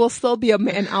 And there will still be a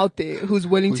man out there who's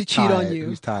willing to cheat on you.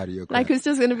 Who's tired of your crap. Like, who's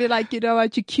just going to be like, you know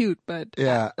what, you're cute, but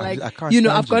yeah, like, I can't stand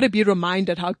I've got to be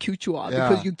reminded how cute you are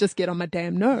because you just get on my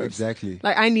damn nerves. Exactly.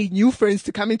 Like, I need new friends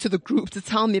to come into the group to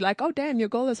tell me like, oh damn, your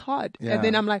girl is hot. Yeah, and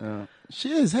then I'm like,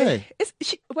 she is, hey.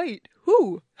 Wait,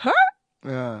 who? Her?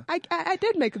 Yeah. I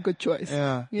did make a good choice.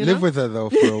 Yeah. You Live know? with her though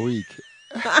for a week.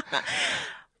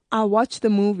 I watched the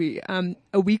movie,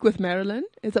 A Week with Marilyn.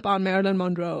 It's about Marilyn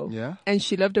Monroe. Yeah. And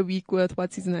she lived a week with,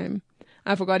 what's his name?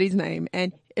 I forgot his name.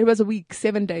 And it was a week,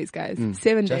 7 days, guys.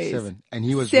 7 days. 7. And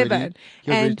he was 7.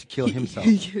 ready to kill himself.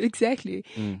 Exactly.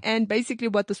 And basically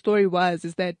what the story was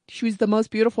is that she was the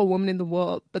most beautiful woman in the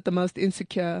world, but the most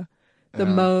insecure, the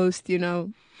most,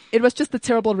 it was just a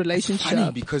terrible relationship. It's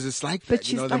funny because it's like that.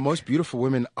 The most beautiful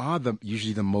women are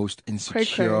usually the most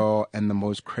insecure cray-cray. and the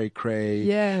most cray-cray.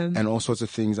 Yeah. And all sorts of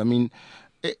things. I mean,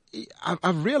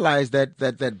 I've realized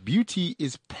that beauty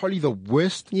is probably the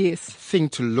worst thing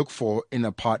to look for in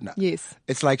a partner. Yes.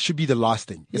 It's like, should be the last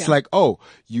thing. It's like, oh,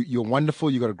 you're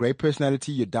wonderful. You got a great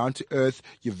personality. You're down to earth.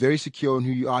 You're very secure in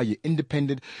who you are. You're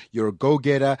independent. You're a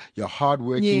go-getter. You're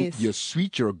hardworking. Yes. You're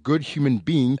sweet. You're a good human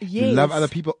being. Yes. You love other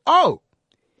people. Oh,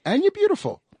 and you're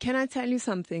beautiful. Can I tell you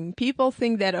something? People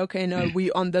think that, okay, no,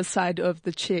 we're on this side of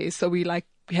the chair, so we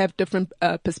have different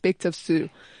perspectives too.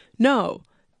 No.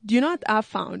 Do you know what I've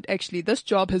found? Actually, this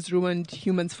job has ruined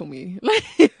humans for me.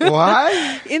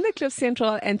 Why? In the Cliff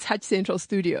Central and Touch Central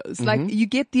studios, you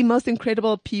get the most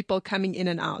incredible people coming in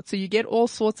and out. So you get all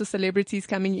sorts of celebrities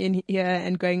coming in here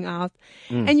and going out,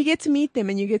 and you get to meet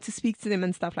them and you get to speak to them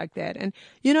and stuff like that. And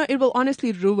it will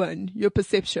honestly ruin your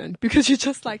perception because you're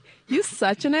just like, you're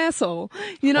such an asshole.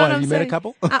 You know what I'm saying? Have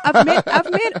you met a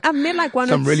couple? I've met like one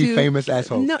or two. Some really famous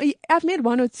assholes. No, I've met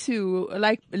one or two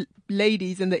like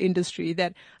ladies in the industry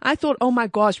that I thought, oh my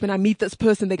gosh, when I meet this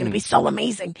person, they're going to be so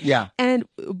amazing. Yeah. And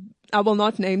I will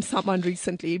not name someone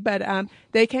recently, but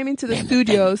they came into the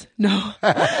studios. No,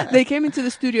 they came into the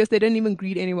studios. They didn't even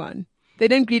greet anyone. They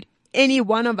didn't greet any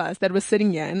one of us that was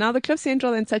sitting here. And now the Cliff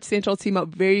Central and Touch Central team are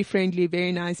very friendly,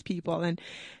 very nice people. And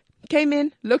came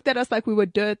in, looked at us like we were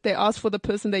dirt. They asked for the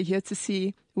person they're here to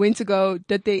see, went to go,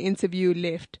 did their interview,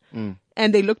 left.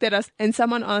 And they looked at us and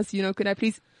someone asked, could I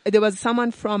please, there was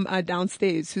someone from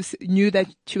downstairs who knew that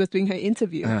she was doing her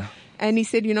interview. And he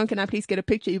said, can I please get a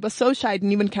picture? He was so shy, he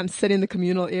didn't even come sit in the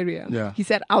communal area. Yeah. He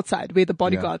sat outside where the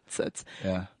bodyguard sits.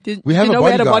 Yeah. We have a bodyguard.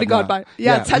 We had a bodyguard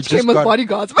now. Touch came with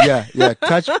bodyguards. Yeah.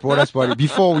 Touch brought us body.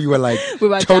 Before we were like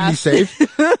totally safe,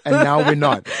 and now we're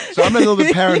not. So I'm a little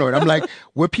bit paranoid. I'm like,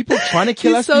 were people trying to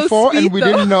kill us so before sweet, and we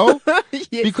though. didn't know?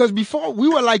 Yes. Because before we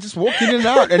were like just walking in and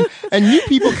out, and new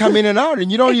people come in and out,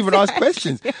 and you don't even ask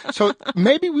questions. So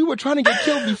maybe we were trying to get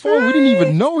killed before and we didn't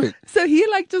even know it. So he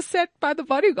just sat by the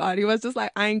bodyguard. He was just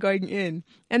like, I ain't going in.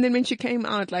 And then when she came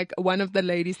out, like one of the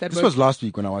ladies that This was last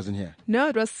week when I wasn't here. No,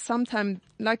 it was sometime,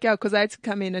 because I had to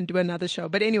come in and do another show.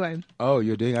 But anyway. Oh,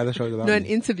 you're doing other shows without No, me? an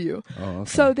interview. Oh, okay.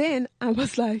 So then I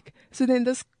was like, then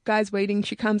this guy's waiting.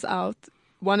 She comes out.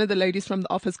 One of the ladies from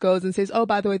the office goes and says, oh,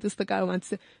 by the way, this is the guy who wants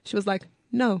to. She was like,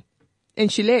 no.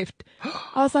 And she left.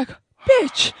 I was like,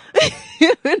 bitch.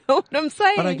 You know what I'm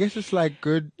saying? But I guess it's like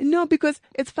good. No, because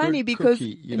it's funny because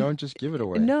cookie. You don't just give it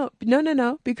away. No,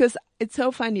 because it's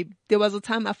so funny. There was a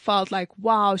time I felt like,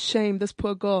 wow, shame, this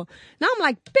poor girl. Now I'm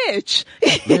like, bitch.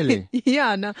 Really?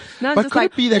 Yeah, no. Now I'm But just could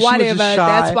like, it be that she was whatever, just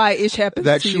shy, that's why ish happens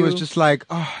that to she you. was just like,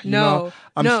 oh, No,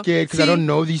 I'm scared because I See, don't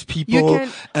know these people,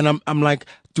 can- and I'm like,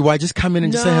 do I just come in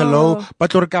and just say No. hello?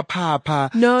 But papa.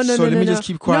 No. So let me just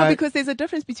keep quiet. No, because there's a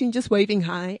difference between just waving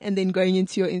hi and then going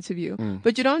into your interview.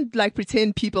 But you don't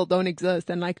pretend people don't exist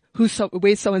and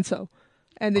where's so and so.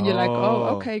 And then you're like,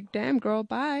 oh, okay, damn, girl,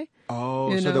 bye. Oh,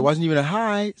 You so know? there wasn't even a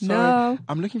hi. Sorry, No.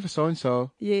 I'm looking for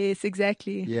so-and-so. Yes,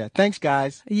 exactly. Yeah. Thanks,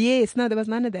 guys. Yes, no, there was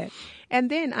none of that.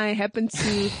 And then I happened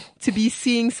to be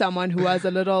seeing someone who was a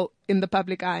little in the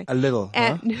public eye. A little,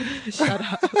 huh? And shut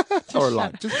up. Or a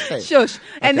lot. Just say it. Shush.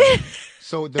 And Okay. then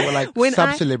So they were like When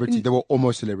sub-celebrity. They were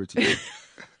almost celebrity.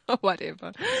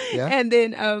 whatever. Yeah? And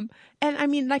then, and I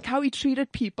mean, like how he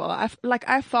treated people.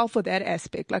 I fell for that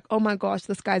aspect. Like, oh my gosh,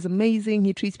 this guy's amazing.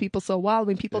 He treats people so well.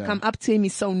 When people Yeah. come up to him,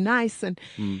 he's so nice. And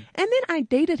then I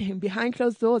dated him behind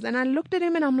closed doors, and I looked at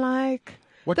him and I'm like,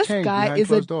 What this changed guy behind is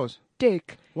closed a doors?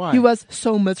 dick. Why? He was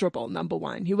so miserable, number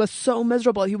one. He was so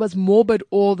miserable. He was morbid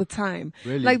all the time.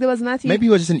 Really? Like there was nothing. Maybe he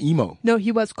was just an emo. No,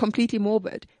 he was completely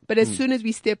morbid. But as soon as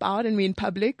we step out and we're in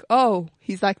public, oh,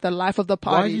 he's like the life of the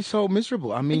Why are party. you so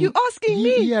miserable? I mean, you asking he,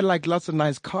 me? He had like lots of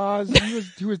nice cars.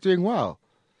 He was doing well.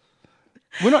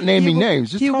 We're not naming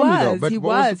names. Just he tell was, me though. But he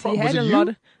what was the was. problem? He had Was a it you? lot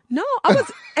of. No, I was,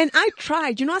 and I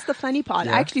tried. You know what's the funny part?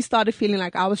 Yeah. I actually started feeling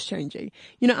like I was changing.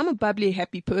 You know, I'm a bubbly,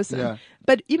 happy person. Yeah.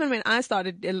 But even when I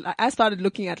started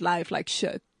looking at life like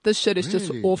shit. This shit is just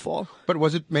Really? awful. But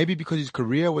was it maybe because his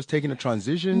career was taking a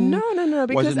transition? No, Was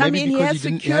because it I maybe mean, he because had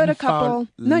he secured a hadn't couple. found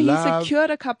No, he love? secured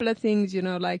a couple of things, you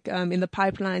know, like in the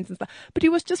pipelines and stuff. But he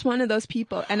was just one of those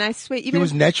people, and I swear, He even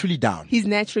was naturally down. he's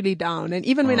naturally down, and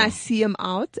even when I see him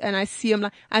out, and I see him,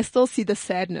 like, I still see the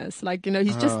sadness. Like, you know,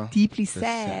 he's just deeply The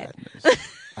sad. sadness.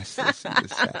 I still see the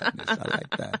sadness. I like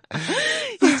that.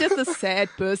 He's just a sad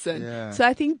person. Yeah. So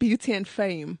I think beauty and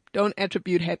fame don't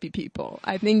attribute happy people.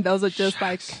 I think those are just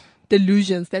like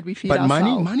delusions that we feed But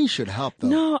ourselves. money should help though.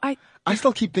 No, I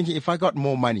still keep thinking if I got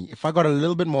more money, if I got a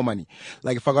little bit more money,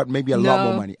 like if I got maybe a lot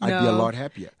more money, I'd be a no. lot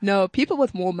happier. No, people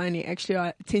with more money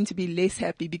actually tend to be less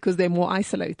happy because they're more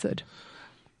isolated.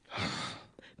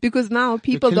 Because now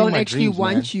people killing don't my actually dreams,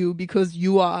 want man. you because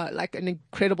you are like an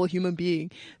incredible human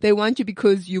being. They want you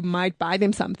because you might buy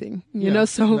them something, you know,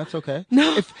 so. That's okay.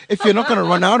 No. If you're not going to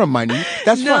run out of money,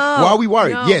 that's No, fine. Why are we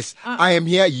worried? no. Yes, I am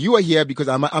here. You are here because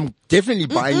I'm definitely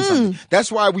buying something.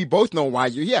 That's why we both know why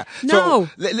you're here. No. So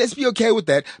let's be okay with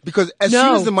that because as No.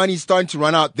 soon as the money's starting to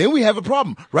run out, then we have a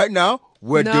problem. Right now,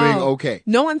 we're No. doing okay.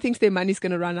 No one thinks their money's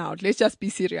going to run out. Let's just be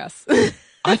serious.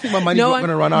 I think my money's No not one- going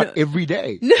to run out no. every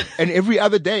day. And every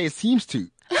other day it seems to.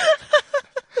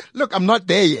 Look, I'm not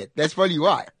there yet. That's probably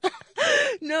why.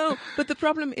 No, but the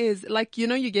problem is, like, you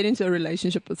know, you get into a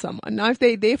relationship with someone. Now, if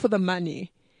they're there for the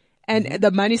money and Mm-hmm.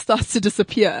 the money starts to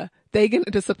disappear, they're going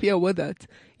to disappear with it.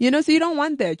 You know, so you don't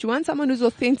want that. You want someone who's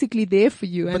authentically there for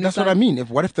you. But and that's it's what I like- mean.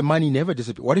 What if the money never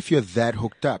disappears? What if you're that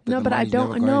hooked up? That No, the but I money's never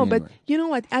don't going know. But anywhere? you know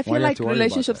what? I Why feel do you have like to worry about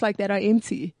relationships that? like that are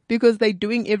empty because they're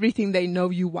doing everything they know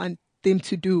you want them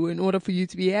to do in order for you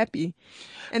to be happy.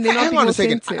 And they're not Hang being on a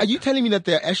second. authentic. Are you telling me that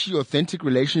there are actually authentic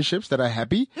relationships that are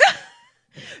happy?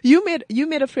 You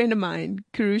met a friend of mine,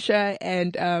 Karusha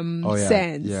and Oh, yeah.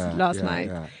 Sands Yeah, last yeah, night.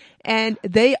 yeah. And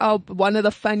they are one of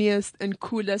the funniest and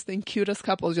coolest and cutest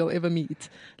couples you'll ever meet.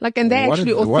 Like, and they're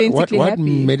actually authentically what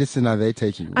happy. medicine are they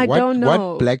taking? I don't know.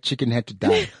 What black chicken had to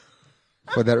die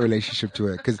for that relationship to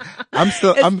work? Because I'm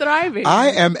thriving. I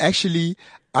am actually.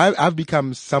 I've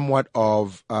become somewhat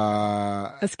of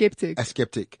a skeptic. a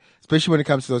skeptic, especially when it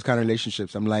comes to those kind of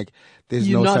relationships. I'm like, there's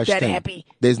You're no not such that thing. happy.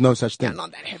 There's no such You're thing.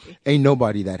 not that happy. Ain't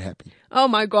nobody that happy. Oh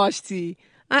my gosh, T.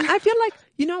 I feel like,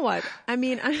 you know what? I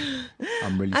mean,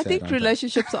 I'm really I sad, think aren't I?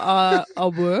 relationships are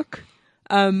work.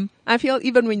 I feel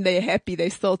even when they're happy, they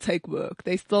still take work.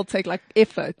 They still take like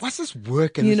effort. What's this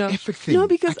work and You this know, effort thing? no,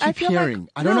 because I keep feel hearing. like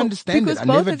I don't understand because it.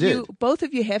 I never both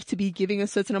of you have to be giving a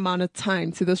certain amount of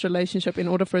time to this relationship in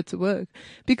order for it to work.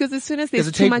 Because as soon as there's Does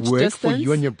it too take much work distance, for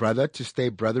you and your brother to stay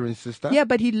brother and sister? yeah,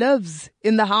 but he lives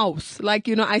in the house. Like,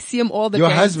 you know, I see him all the Your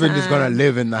damn husband is gonna time.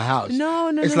 live in the house. No,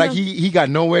 It's no, like no. he got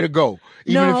nowhere to go,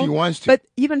 even if he wants to. But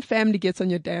even family gets on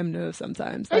your damn nerves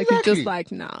sometimes. Like, it's Exactly. just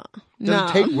like, nah. Does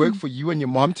it take work for you and your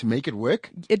mom to make it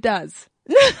work? It does.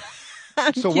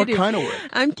 I'm So kidding. what kind of work?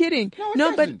 I'm kidding. it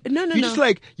No, but doesn't. no. You just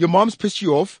like your mom's pissed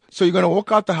you off, so you're gonna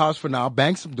walk out the house for now,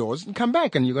 bang some doors, and come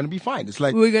back, and you're gonna be fine. It's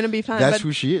like We're gonna be fine. that's but,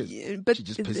 who she is. Yeah, but She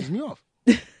just pisses me off.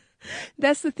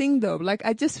 That's the thing though. Like,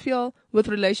 I just feel with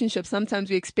relationships,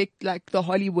 sometimes we expect like the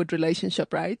Hollywood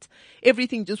relationship, right?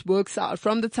 Everything just works out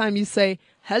from the time you say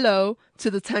hello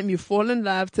to the time you fall in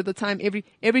love to the time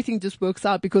everything just works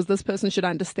out because this person should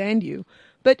understand you.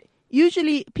 But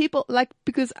usually people like,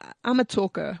 because I'm a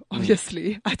talker,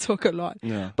 obviously I talk a lot,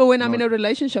 Yeah. but when I'm in a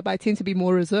relationship, I tend to be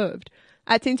more reserved.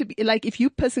 I tend to be like, if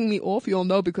you pissing me off, you'll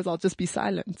know because I'll just be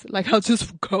silent. Like, I'll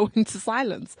just go into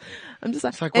silence. I'm just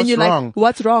like, like, and what's you're wrong? like,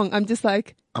 what's wrong? I'm just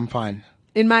like, I'm fine.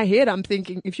 in my head, I'm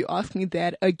thinking, if you ask me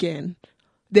that again,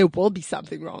 there will be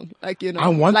something wrong. Like, you know, I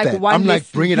want like that. one I'm like,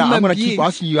 less bring it out. I'm human going to keep being.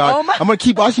 asking you out. Oh my- I'm going to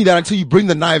keep asking you that until you bring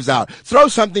the knives out. Throw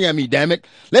something at me, damn it.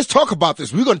 Let's talk about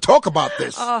this. We're going to talk about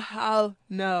this. Oh, hell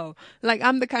no. Like,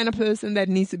 I'm the kind of person that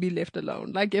needs to be left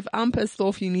alone. Like, if I'm pissed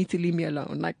off, you need to leave me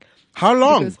alone. Like, How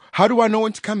long? because- How do I know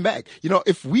when to come back? You know,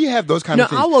 if we have those kind no,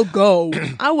 of things. I will go.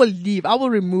 I will leave. I will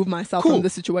remove myself cool. from the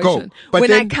situation. Go. But when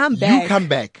then I come back. you come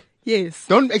back. Yes.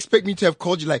 Don't expect me to have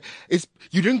called you like,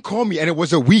 you didn't call me and it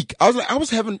was a week. I was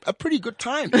having a pretty good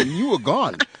time and you were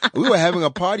gone. We were having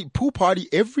a pool party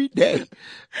every day.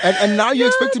 And now you're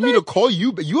expecting me to call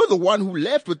you, but you're the one who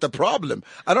left with the problem.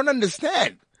 I don't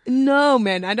understand. No,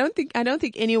 man. I don't think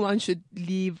anyone should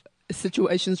leave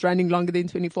situations running longer than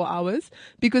 24 hours,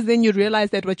 because then you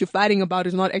realize that what you're fighting about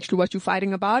is not actually what you're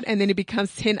fighting about, and then it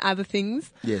becomes 10 other things.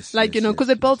 Yes. Like, yes, you know, yes, because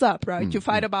it builds up, right? You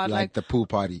fight about like the pool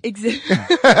party exactly.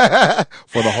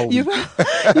 for the whole week.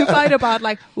 You fight about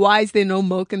like, why is there no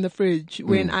milk in the fridge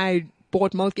when I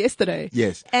bought milk yesterday?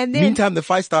 Yes. And then meantime, the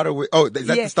fight started with, is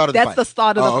that yeah, the start of the that's fight? the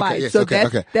start of the okay, fight. yes, So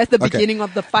okay, that's the okay. beginning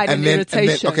of the fight and then,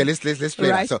 irritation. okay, let's play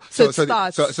Right? that. So So it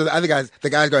starts. the other the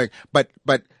guy's going, but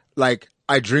like,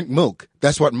 I drink milk.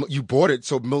 That's what you bought it,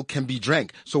 so milk can be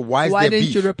drank. So why Why there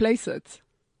didn't beef? you replace it?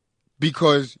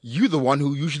 Because you're the one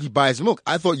who usually buys milk.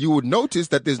 I thought you would notice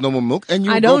that there's no more milk and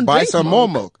you I would go don't buy drink some more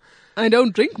milk. I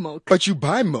don't drink milk. But you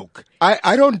buy milk.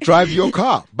 I don't drive your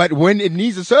car. But when it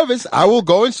needs a service, I will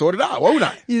go and sort it out, won't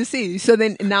I? You see, so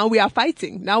then now we are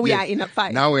fighting. Now we Yes. are in a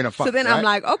fight. Now we're in a fight, So then right? I'm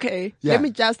like, okay, Yeah. let me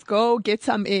just go get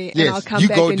some air Yes, and I'll come you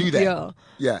back go and do that. deal.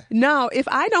 Yeah. Now, if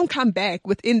I don't come back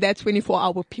within that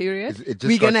 24-hour period, It just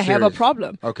we're going to got have a serious.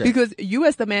 problem. Okay. Because you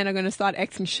as the man are going to start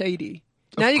acting shady.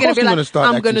 Now Of you're going course to be I'm like, gonna start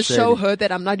I'm acting going to show shady. her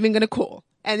that I'm not even going to call.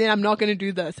 And then I'm not going to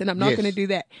do this and I'm not Yes. going to do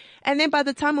that. And then by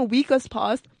the time a week has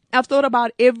passed, I've thought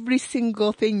about every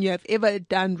single thing you have ever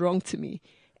done wrong to me.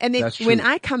 And then That's when true.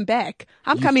 I come back,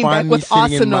 I'm You coming back find me with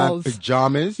sitting in my arsenals.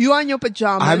 pajamas. You are in your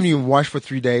pajamas. I haven't even washed for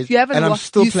 3 days. You haven't and I'm washed-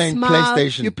 still you playing smile,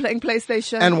 PlayStation. You're playing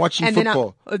PlayStation And watching then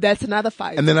football. That's another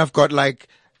fight. And then I've got like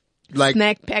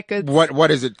Snack packets.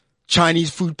 what is it? Chinese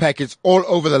food packets all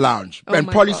over the lounge. Oh and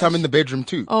my probably gosh. some in the bedroom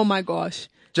too. Oh my gosh.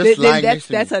 Just lying next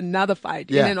to me. That's another fight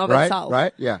Yeah, in and of right, itself.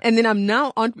 right, yeah. And then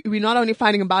we're not only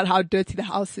fighting about how dirty the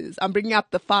house is. I'm bringing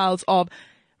up the files of,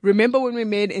 remember when we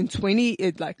met in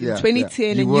 2010 Yeah,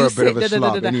 and You were you a bit said of a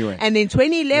slob anyway. and then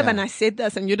 2011 Yeah. I said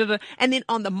this and you did it, and then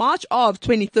on the March of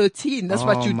 2013 that's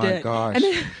what you Oh my did. gosh. And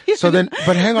then, So then,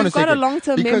 but hang on a We've got second. a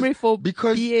long-term memory for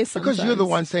because BS you're the sometimes. Mm-hmm.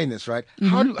 one saying this, right?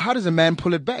 How does a man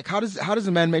pull it back? How does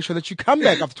a man make sure that you come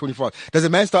back after 24 hours? Does a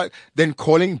man start then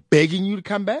calling, begging you to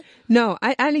come back? No,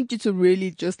 I need you to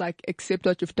really just like accept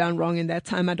what you've done wrong in that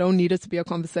time. I don't need it to be a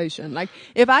conversation. Like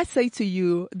if I say to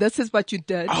you, this is what you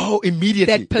did. Oh,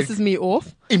 immediately. That pisses me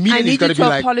off. Immediately I it's need gotta you be to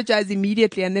like- apologize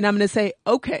immediately, and then I'm going to say,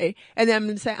 okay. And then I'm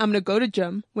going to say, I'm going to go to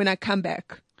gym. When I come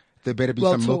back, There better be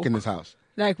We'll some milk talk. in this house.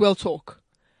 like, we'll talk.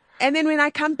 And then when I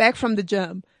come back from the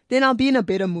gym, then I'll be in a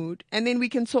better mood, and then we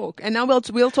can talk. And now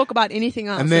we'll talk about anything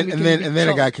else. And then we and can then be a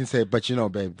chill. guy can say, but you know,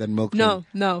 babe, that milk No, thing.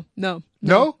 no.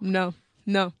 No?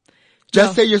 No.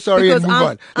 Just say you're sorry Because and move I'm-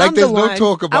 on. Like I'm there's the no one-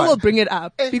 talk about I will bring it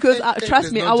up because trust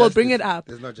there's me, no I will bring justice. it up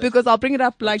There's no justice. because I'll bring it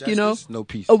up No like you know justice, no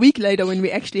peace. a week later when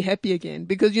we're actually happy again,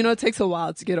 because you know it takes a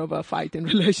while to get over a fight in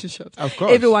relationships. Of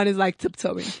course. Everyone is like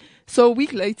tiptoeing. So a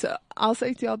week later, I'll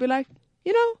say to you, I'll be like,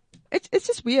 you know, it's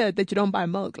just weird that you don't buy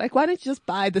milk. Like why don't you just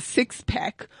buy the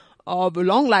 6-pack of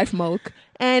long life milk,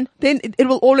 and then it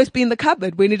will always be in the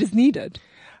cupboard when it is needed.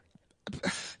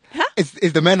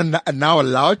 Is the man now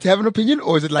allowed to have an opinion,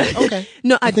 or is it like, okay?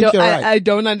 No, I think don't. you're right. I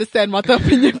don't understand what the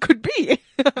opinion could be.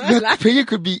 The opinion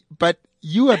could be, but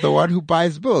you are the one who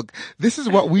buys milk. This is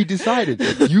what we decided.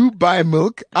 You buy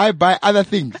milk, I buy other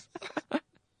things.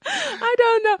 I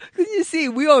don't know. 'Cause you see,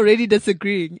 we're already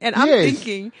disagreeing. And I'm Yes.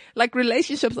 thinking, like,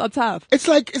 relationships are tough. It's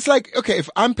like, okay, if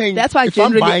I'm paying, That's why if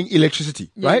I'm generally- buying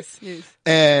electricity, right? Yes.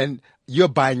 And you're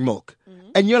buying milk,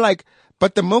 and you're like,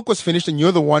 but the milk was finished and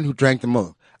you're the one who drank the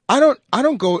milk. I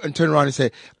don't go and turn around and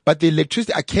say, but the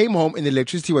electricity, I came home and the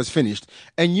electricity was finished,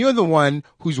 and you're the one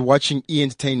who's watching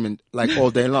E-Entertainment like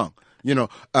all day long. You know,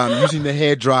 using the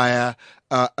hair dryer,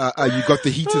 you got the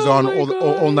heaters Oh on my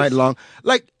all night long.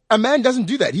 Like, a man doesn't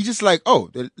do that. He's just like, oh,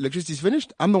 the electricity's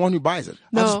finished. I'm the one who buys it.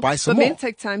 I'll just buy some but more. men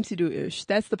take time to do ish.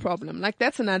 That's the problem. Like,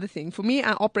 that's another thing. For me,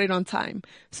 I operate on time.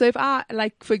 So if I,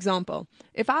 like, for example,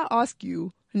 if I ask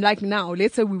you, like now,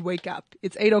 let's say we wake up.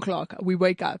 It's 8:00. We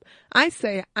wake up. I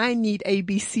say, I need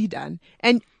ABC done.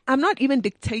 And I'm not even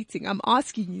dictating. I'm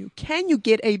asking you, can you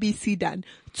get ABC done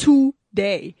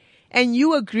today? and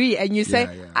you agree and you say,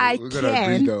 I We're gonna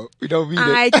agree, though. We don't mean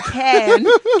I it. can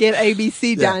get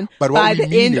ABC done But what by we the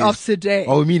mean end is, of today.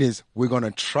 What we mean is we're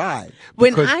gonna try.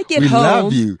 When because I get we home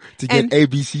love you to get and-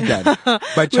 ABC done. But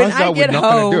When chances I are we're get not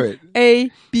gonna home, do it.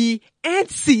 A, B, and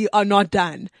C are not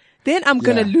done. Then I'm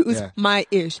gonna Yeah, lose yeah. my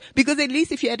ish. Because at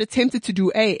least if you had attempted to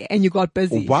do A and you got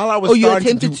busy. While I was or you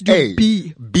starting attempted to do A,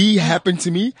 B. B happened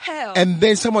to me, Hell. and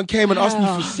then someone came and asked me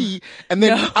for Hell. C, and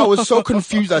then I was so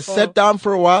confused. I sat down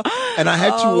for a while, and I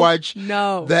had to watch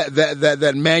no.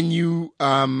 that Man U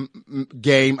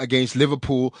game against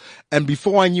Liverpool, and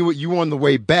before I knew it, you were on the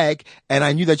way back, and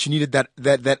I knew that you needed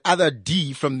that other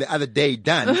D from the other day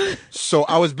done. So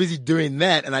I was busy doing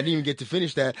that, and I didn't even get to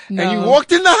finish that. No. And you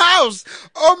walked in the house.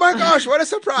 Oh my gosh, what a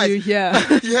surprise! You here.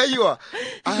 Yeah, you are.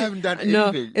 I haven't done anything.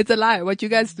 No, it's a lie. What you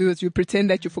guys do is you pretend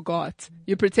that you forgot.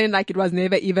 You pretend like it was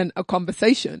never even a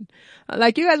conversation.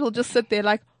 Like you guys will just sit there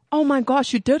like, oh my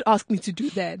gosh, you did ask me to do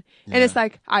that. And it's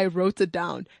like, I wrote it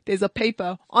down. There's a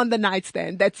paper on the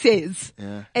nightstand that says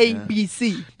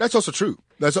ABC. That's also true.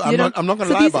 I'm You know? not going to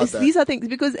So lie about that. These are things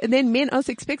because then men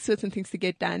also expect certain things to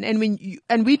get done, and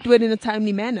we do it in a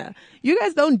timely manner. You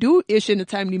guys don't do ish in a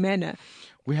timely manner.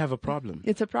 We have a problem.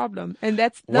 It's a problem, and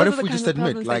that's What those if are the we kind just of admit,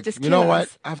 problems that like, just you know kill what?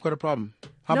 us. I've got a problem.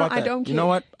 How No, about that? I don't You know care.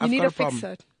 what? You I've need got to a problem.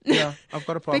 fix it. Yeah, I've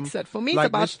got a problem. Fix it. For me, it's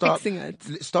about let's stop, fixing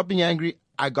it. Stop being angry.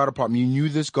 I got a problem. You knew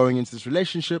this going into this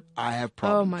relationship. I have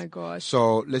problems. Oh my gosh.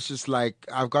 So let's just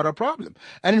I've got a problem.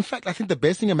 And in fact, I think the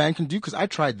best thing a man can do, because I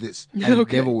tried this, and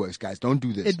Okay. it never works, guys. Don't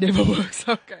do this. It never works.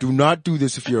 Okay. Do not do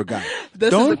this if you're a guy. This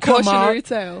Don't is a come cautionary out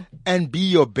tale. and be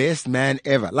your best man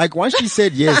ever. Like once she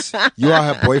said yes, you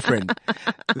are her boyfriend.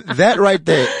 That right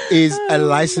there is a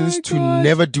license to gosh.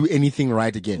 never do anything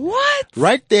right again. What?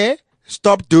 Right there,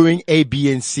 stop doing A,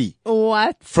 B, and C.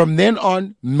 What? From then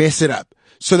on, mess it up.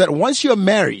 So that once you're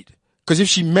married, because if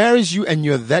she marries you and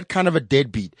you're that kind of a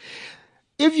deadbeat,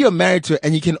 if you're married to her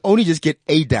and you can only just get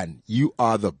A done, you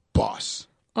are the boss.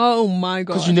 Oh my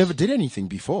god. Because you never did anything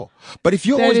before. But if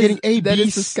you're That always is- getting A, that B,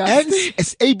 is disgusting.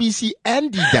 A, B, C, and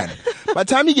D done, by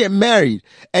the time you get married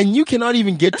and you cannot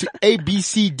even get to A, B,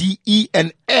 C, D, E,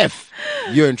 and F,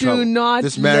 you're in trouble. not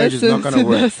This marriage is not listen going to to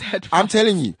work. this advice. I'm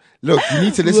telling you. Look, you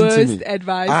need to listen to Worst me.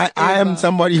 advice I am ever.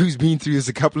 somebody who's been through this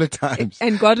a couple of times.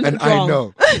 And gotten and it wrong. I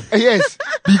know. Yes,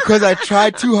 because I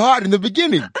tried too hard in the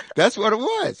beginning. That's what it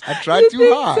was. I tried You too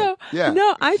think hard. so? Yeah.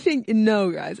 No, I think, no,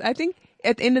 guys. I think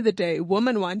at the end of the day,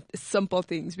 women want simple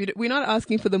things. We're not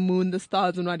asking for the moon, the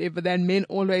stars, and whatever. Then men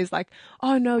always like,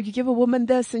 oh no, you give a woman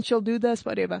this and she'll do this,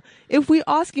 whatever. If we're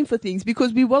asking for things,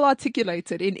 because we will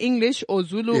articulate it in English or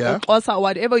Zulu Yeah. or Xhosa,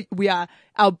 whatever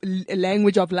our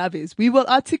language of love is, we will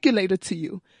articulate it to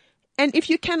you. And if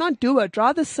you cannot do it,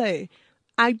 rather say,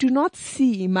 I do not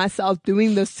see myself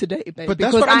doing this today, babe, But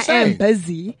that's because what I'm I saying. am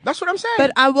busy. That's what I'm saying.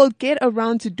 But I will get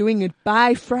around to doing it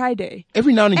by Friday.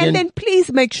 Every now and again. And then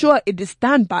please make sure it is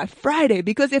done by Friday.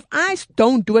 Because if I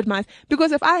don't do it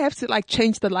because if I have to like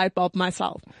change the light bulb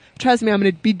myself, trust me, I'm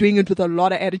going to be doing it with a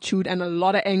lot of attitude and a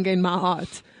lot of anger in my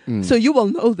heart. So you will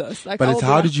know this. Like, But I'll it's be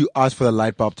how like, did you ask for the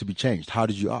light bulb to be changed? How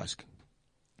did you ask?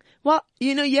 Well,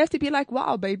 you have to be like,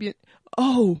 wow, baby.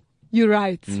 Oh, you're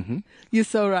right. You're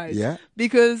so right. Yeah.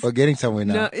 Because We're getting somewhere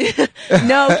now. No,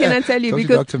 no, can I tell you? Talk to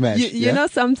Because Dr. Mash, you yeah? know,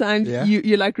 sometimes Yeah.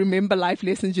 you like remember life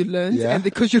lessons you learned, Yeah. and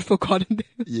because you've forgotten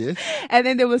them. Yes. And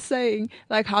then they were saying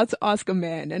like how to ask a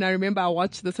man, and I remember I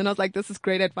watched this, and I was like, this is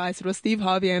great advice. It was Steve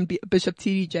Harvey and Bishop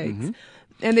T.D. Jakes.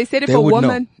 And they said if They a would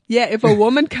woman, know. if a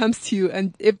woman comes to you,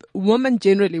 and if women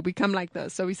generally, we come like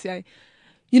this. So we say,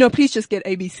 please just get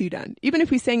ABC done. Even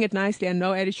if we're saying it nicely and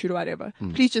no attitude or whatever,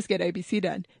 please just get ABC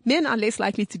done. Men are less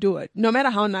likely to do it. No matter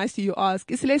how nicely you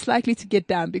ask, it's less likely to get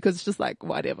done because it's just like,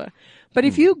 whatever. But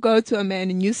if you go to a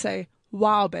man and you say,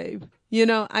 wow, babe,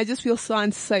 I just feel so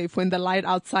unsafe when the light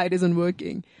outside isn't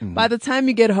working. By the time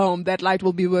you get home, that light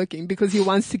will be working because he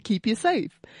wants to keep you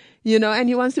safe. And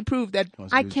he wants to prove that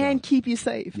Wants to I do his can job. keep you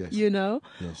safe, Yes.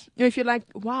 Yes. If you're like,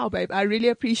 wow, babe, I really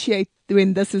appreciate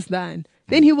when this is done,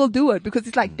 then he will do it because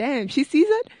it's like, damn, she sees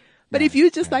it. But if you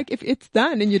just like, if it's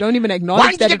done and you don't even acknowledge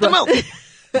Why did you that get the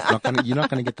it was, milk? You're not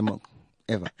gonna get the milk.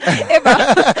 Ever.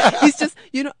 ever, he's just,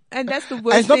 and that's the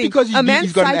worst And it's not thing. because a man's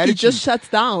he's got an psyche attitude. just shuts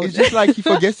down It's just like he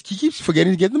keeps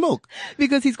forgetting to get the milk.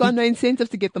 because he's got no incentive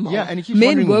to get them all. Yeah, and he keeps Men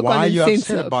wondering work why on you're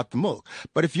incentive. upset about the milk.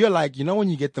 But if you're like, when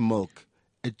you get the milk,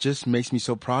 it just makes me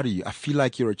so proud of you. I feel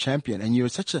like you're a champion and you're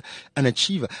such an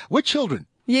achiever. We're children.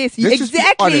 Yes, Let's just be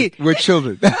exactly. honest. We're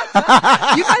children.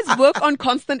 You guys work on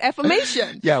constant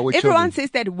affirmation. Yeah, we're Everyone children.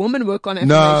 says that women work on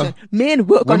No. affirmation. Men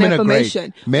work on Women are great.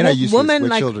 affirmation. Men are useless. Women, We're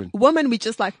like, children. Women, we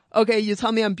just like, okay, you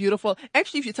tell me I'm beautiful.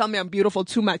 Actually, if you tell me I'm beautiful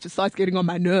too much, it starts getting on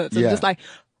my nerves. I'm Yeah. just like,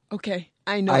 okay,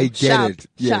 I know. I get Sharp, it.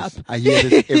 Yes. sharp. I hear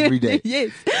this every day.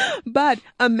 Yes. But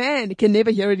a man can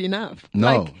never hear it enough.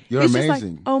 No, you're it's just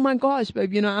amazing. like, oh my gosh,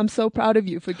 babe, I'm so proud of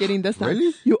you for getting this done.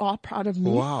 Really? You are proud of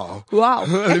me. Wow. Wow.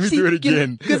 Let me do it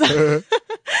again.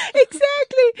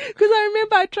 Exactly. Because I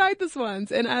remember I tried this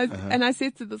once and I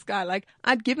said to this guy, like,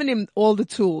 I'd given him all the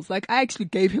tools. Like, I actually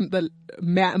gave him the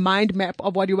mind map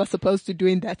of what he was supposed to do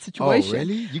in that situation. Oh,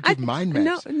 really? You give mind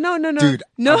maps? No. Dude,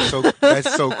 no.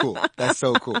 that's so cool. That's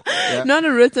so cool. Yeah. Not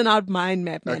a written out mind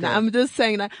map, man. Okay. I'm just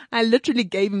saying, like, I literally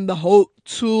gave him the whole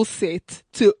tool set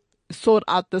to sort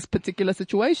out this particular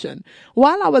situation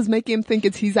while I was making him think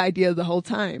it's his idea the whole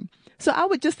time. So I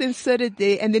would just insert it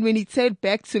there. And then when he'd say it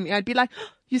back to me, I'd be like,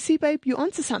 you see, babe, you're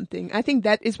onto something. I think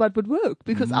that is what would work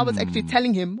because I was actually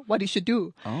telling him what he should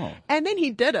do. Oh. And then he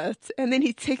did it. And then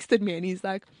he texted me and he's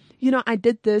like, I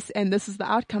did this and this is the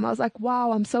outcome. I was like,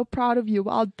 wow, I'm so proud of you.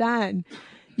 Well done.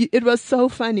 It was so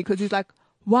funny because he's like,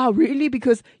 wow, really?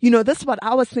 Because, this is what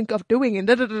I was thinking of doing. And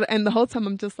and the whole time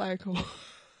I'm just like, oh,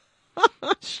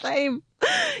 shame.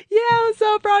 Yeah, I'm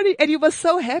so proud of you. And he was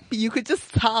so happy. You could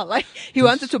just tell. Like, he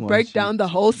wanted to break down the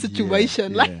whole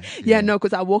situation.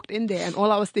 Because I walked in there and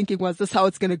all I was thinking was, this is how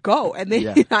it's going to go. And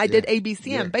then I did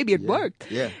ABC and baby, it worked.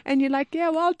 Yeah. And you're like, yeah,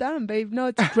 well done, babe. No,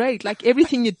 it's great. Like,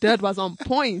 everything you did was on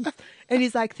point. And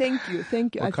he's like, thank you. We're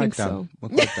I think so. We're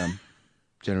quite dumb,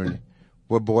 generally.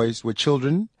 We're boys, we're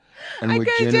children, and I we're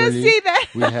can just generally, see that.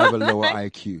 we have a lower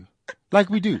IQ. Like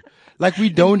we do. Like we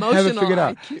don't have it Emotional figured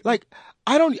out. IQ. Like,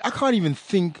 I can't even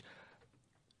think,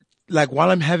 like,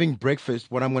 while I'm having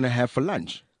breakfast, what I'm going to have for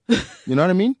lunch. You know what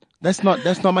I mean? That's not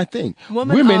my thing.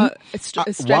 Women are while they're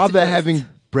strategists. having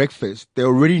breakfast, they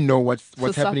already know what's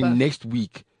happening supper. next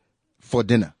week for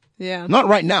dinner. Yeah. Not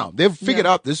right now. They've figured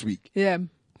out this week. Yeah.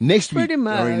 Next week, Pretty they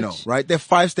already know, much. right? They're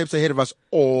 5 steps ahead of us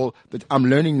all. I'm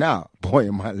learning now. Boy,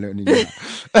 am I learning now.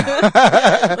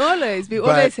 We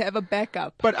always have a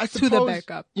backup. But I to suppose, the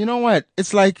backup. you know what?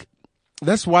 It's like,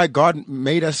 that's why God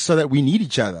made us so that we need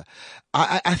each other.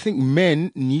 I think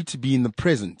men need to be in the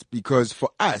present because for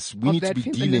us, we Of need to that be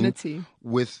femininity. dealing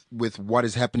with what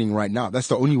is happening right now. That's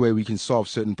the only way we can solve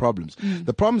certain problems.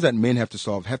 The problems that men have to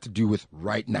solve have to do with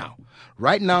right now.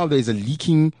 Right now, there's a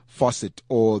leaking faucet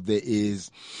or there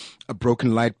is a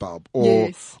broken light bulb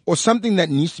or something that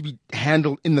needs to be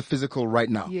handled in the physical right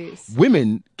now. Yes.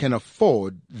 Women can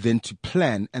afford then to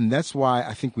plan, and that's why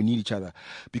I think we need each other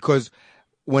because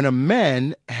when a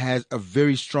man has a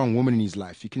very strong woman in his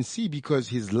life, you can see because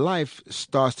his life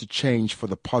starts to change for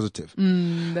the positive.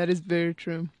 That is very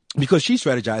true. Because she's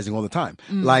strategizing all the time.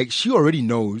 Like, she already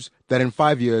knows that in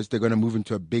 5 years, they're going to move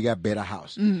into a bigger, better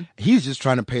house. He's just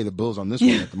trying to pay the bills on this one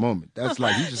at the moment. That's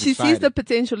like, he's just She excited. sees the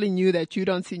potential in you that you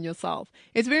don't see in yourself.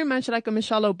 It's very much like a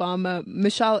Michelle and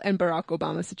Barack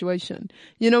Obama situation.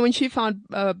 When she found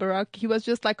Barack, he was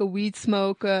just like a weed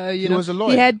smoker. He was a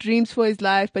lawyer. He had dreams for his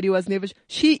life, but he was never.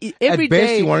 Every At best,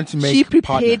 day he wanted to make she prepared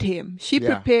partner. him. She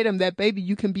prepared him that, baby,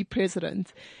 you can be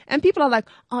president. And people are like,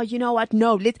 oh, you know what?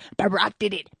 No, Barack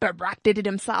did it. Barack did it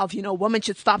himself. Women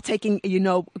should stop taking,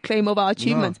 claim over our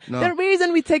achievements. No. The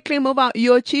reason we take claim over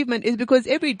your achievement is because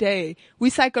every day we're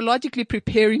psychologically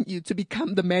preparing you to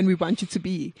become the man we want you to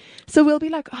be. So we'll be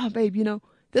like, oh, babe,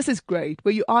 this is great.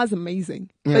 Where you are is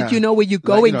amazing. Yeah. But where you're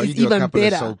going you is do a even couple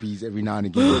better. of soapies every now and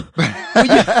again.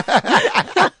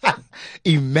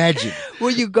 Imagine.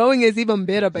 Where you're going is even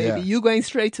better, baby. Yeah. You're going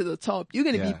straight to the top. You're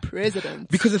going to Yeah. be president.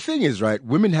 Because the thing is, right,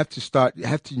 women have to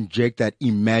inject that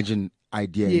imagine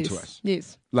idea into us.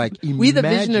 Yes. Like, imagine. We the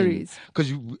visionaries.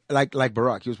 Because like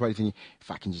Barack, he was probably thinking,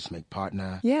 if I can just make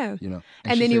partner. Yeah. And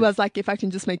And she then he said- was like, if I can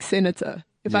just make senator,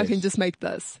 if I Yes. can just make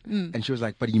this. And she was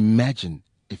like, but imagine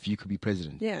if you could be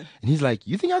president. Yeah. And he's like,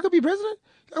 you think I could be president?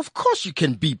 Of course you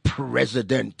can be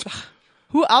president.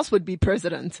 Who else would be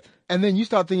president? And then you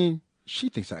start thinking, she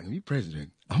thinks I can be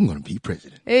president. I'm going to be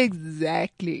president.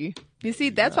 Exactly. You see,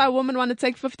 that's why women want to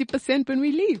take 50% when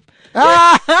we leave.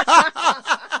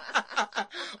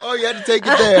 Oh, you had to take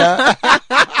it there.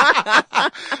 Huh?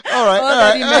 All right. All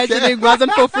that imagining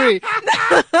wasn't for free.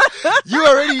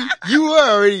 You were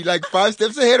already like 5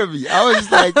 steps ahead of me. I was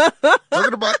just like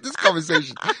talking about this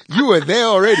conversation. You were there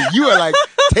already. You were like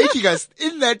taking us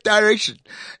in that direction.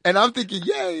 And I'm thinking,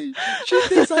 yay, she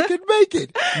thinks I can make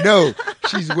it. No,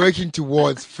 she's working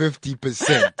towards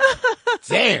 50%.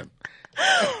 Damn.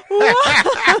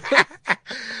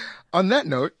 On that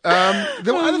note,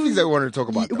 there were other things that we wanted to talk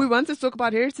about. We though. want to talk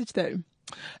about Heritage Day.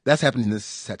 That's happening this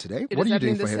Saturday. It What is are you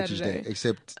doing happening for this Heritage Saturday. Day?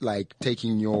 Except like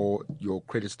taking your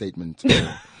credit statement,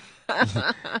 or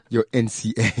your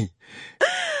NCA.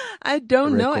 I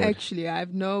don't know, Record. actually. I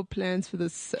have no plans for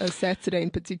this Saturday in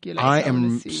particular. I so wanna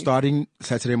am see. starting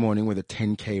Saturday morning with a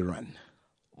 10K run.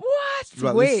 What?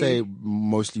 Well, Where? let's say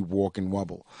mostly walk and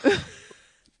wobble.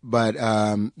 But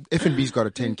F&B's got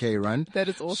a 10K run. That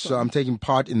is awesome. So I'm taking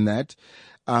part in that.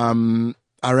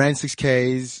 I ran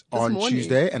 6Ks on morning.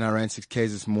 Tuesday, and I ran 6Ks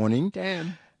this morning.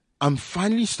 Damn. I'm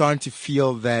finally starting to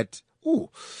feel that,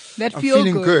 That I'm feel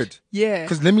feeling good. Yeah.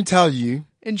 Because let me tell you,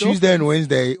 Endorphins. Tuesday and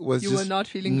Wednesday was You just... were not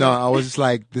feeling No, good. I was just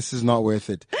like, this is not worth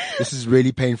it. This is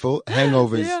really painful.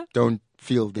 Hangovers Yeah. don't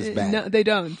feel this bad. No, they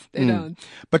don't. They don't.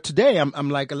 But today I'm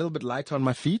like a little bit light on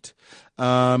my feet,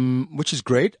 which is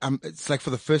great. It's like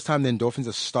for the first time the endorphins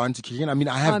are starting to kick in. I mean,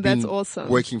 I have that's been awesome.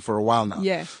 working for a while now.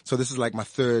 Yeah. So this is like my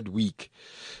third week.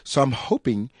 So I'm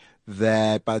hoping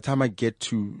that by the time I get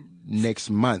to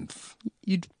next month,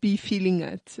 You'd be feeling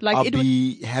it. Like I'll it would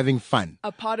be having fun.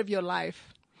 a part of your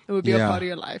life. It would be a Yeah. part of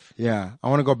your life. Yeah. I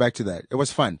want to go back to that. It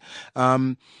was fun.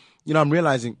 I'm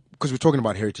realizing, because we're talking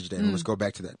about Heritage Day, and let's go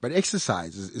back to that. But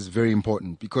exercise is very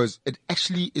important because it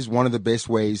actually is one of the best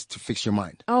ways to fix your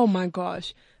mind. Oh my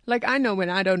gosh. Like I know when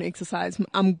I don't exercise,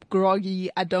 I'm groggy.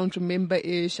 I don't remember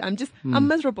ish. I'm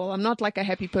miserable. I'm not like a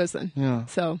happy person. Yeah.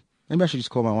 So Maybe I should just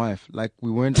call my wife. Like, we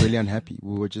weren't really unhappy.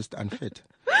 We were just unfit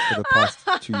for the past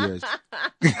 2 years.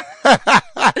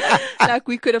 like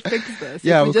we could have fixed this.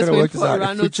 Yeah, If we could just have went worked this for a out.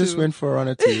 run If we or just two. went for a run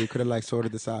or two, we could have like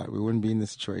sorted this out. We wouldn't be in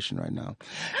this situation right now.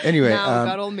 Anyway, Now it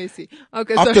got all messy.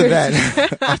 Okay, after so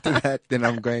that, then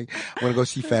I'm going to go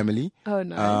see family. Oh,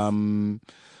 nice.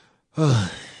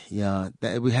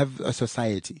 We have a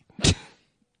society.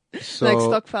 So, like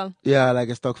Stockfell. Yeah, like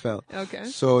a Stockfell. Okay.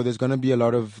 So there's going to be a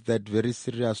lot of that very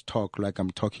serious talk like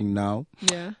I'm talking now.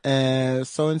 Yeah.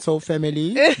 So-and-so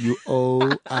family, you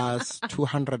owe us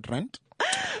 200 rand.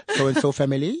 So-and-so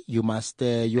family, you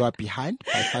are behind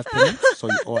by 5 payments, so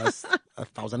you owe us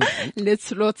 1,000 rand. Let's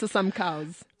slaughter some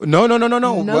cows. No. No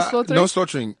Well, slaughtering? No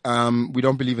slaughtering. We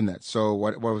don't believe in that. So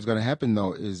what was going to happen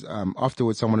though is,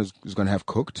 afterwards someone is going to have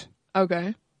cooked,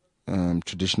 Okay.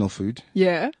 traditional food,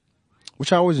 Yeah.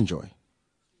 which I always enjoy.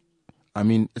 I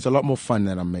mean, it's a lot more fun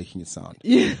than I'm making it sound.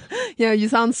 Yeah, you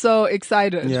sound so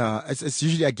excited. Yeah, it's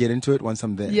usually I get into it once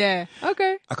I'm there. Yeah.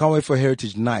 Okay. I can't wait for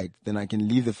Heritage Night. Then I can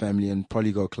leave the family and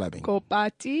probably go clubbing. Go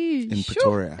party. In Shoo.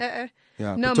 Pretoria.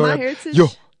 Yeah, No, Pretoria. my heritage. Yo,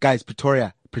 guys,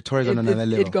 Pretoria's on another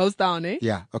level. It goes down, eh?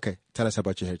 Yeah, okay. Tell us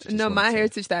about your heritage. No, my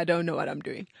heritage day, I don't know what I'm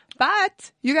doing.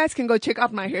 But you guys can go check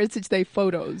out my Heritage Day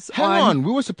photos. Hang on.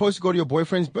 We were supposed to go to your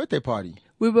boyfriend's birthday party.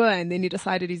 We were, and then he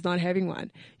decided he's not having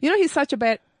one. You know, he's such a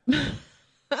bad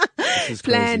This is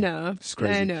crazy. planner. It's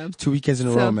crazy. Planner. It's 2 weekends in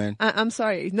a So, row, man. I'm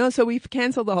sorry. No, so we've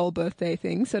cancelled the whole birthday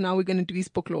thing. So now we're going to do his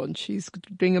book launch. He's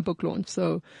doing a book launch.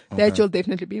 So that you'll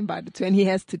definitely be invited to. And he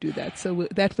has to do that. So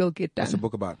that will get done. What's the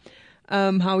book about?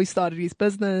 How he started his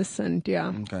business and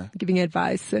Okay. giving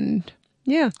advice and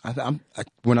yeah,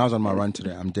 When I was on my run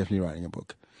today, I'm definitely writing a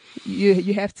book.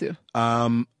 you have to.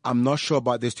 I'm not sure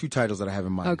about, there's 2 titles that I have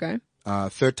in mind. Okay.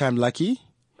 Third Time Lucky,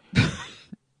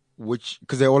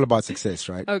 because they're all about success,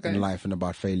 right? Okay. In life and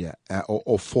about failure,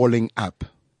 or Falling Up.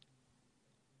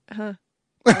 I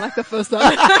like the first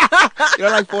one. You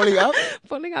don't like Falling Up?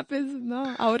 Falling Up is,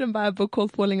 no, I wouldn't buy a book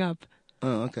called Falling Up.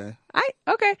 Oh, okay.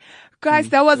 Okay. Guys,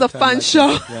 that was a Third Time fun Lucky.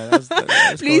 show. Yeah, let's go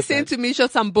Please with send that. to Misha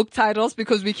some book titles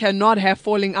because we cannot have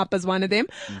Falling Up as one of them.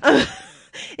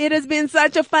 It has been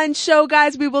such a fun show,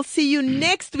 guys. We will see you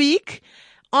next week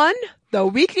on the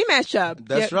Weekly Mashup.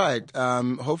 That's Yeah. right.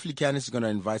 Hopefully Candice is going to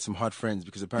invite some hot friends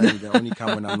because apparently they only come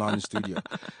when I'm not in the studio.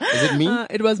 Is it me?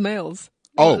 It was males.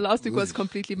 Oh. Last week was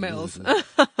completely males. I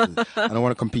don't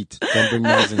want to compete. Don't bring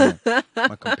males in here.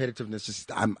 My competitiveness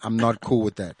I'm not cool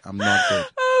with that. I'm not good.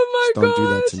 Oh my Don't do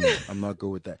that gosh. to me. I'm not good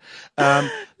with that.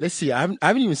 Let's see. I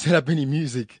haven't even set up any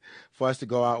music for us to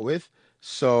go out with.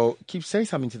 So keep saying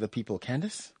something to the people,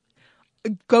 Candice.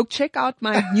 Go check out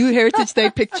my new Heritage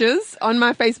Day pictures on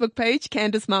my Facebook page,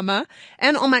 Candice Mama,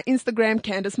 and on my Instagram,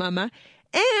 Candice Mama,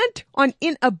 and on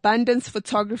In Abundance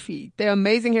Photography. They're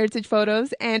amazing heritage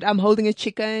photos, and I'm holding a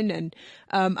chicken, and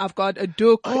I've got a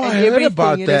duck Oh, and I heard everything.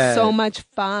 about It that. is so much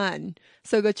fun.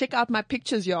 So go check out my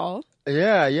pictures, y'all.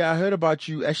 Yeah. I heard about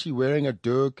you actually wearing a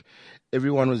dirk.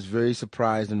 Everyone was very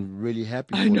surprised and really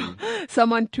happy for you.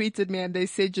 Someone tweeted me and they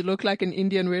said you look like an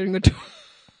Indian wearing a duck.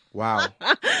 Wow.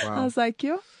 I was like,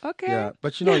 yo, okay. Yeah,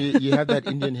 but you know, you have that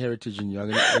Indian heritage in you. Are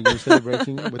you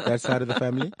celebrating with that side of the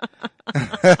family?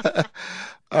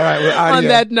 All right, we're out On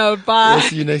here. that note, bye. We'll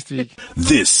see you next week.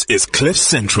 This is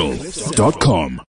CliffCentral.com.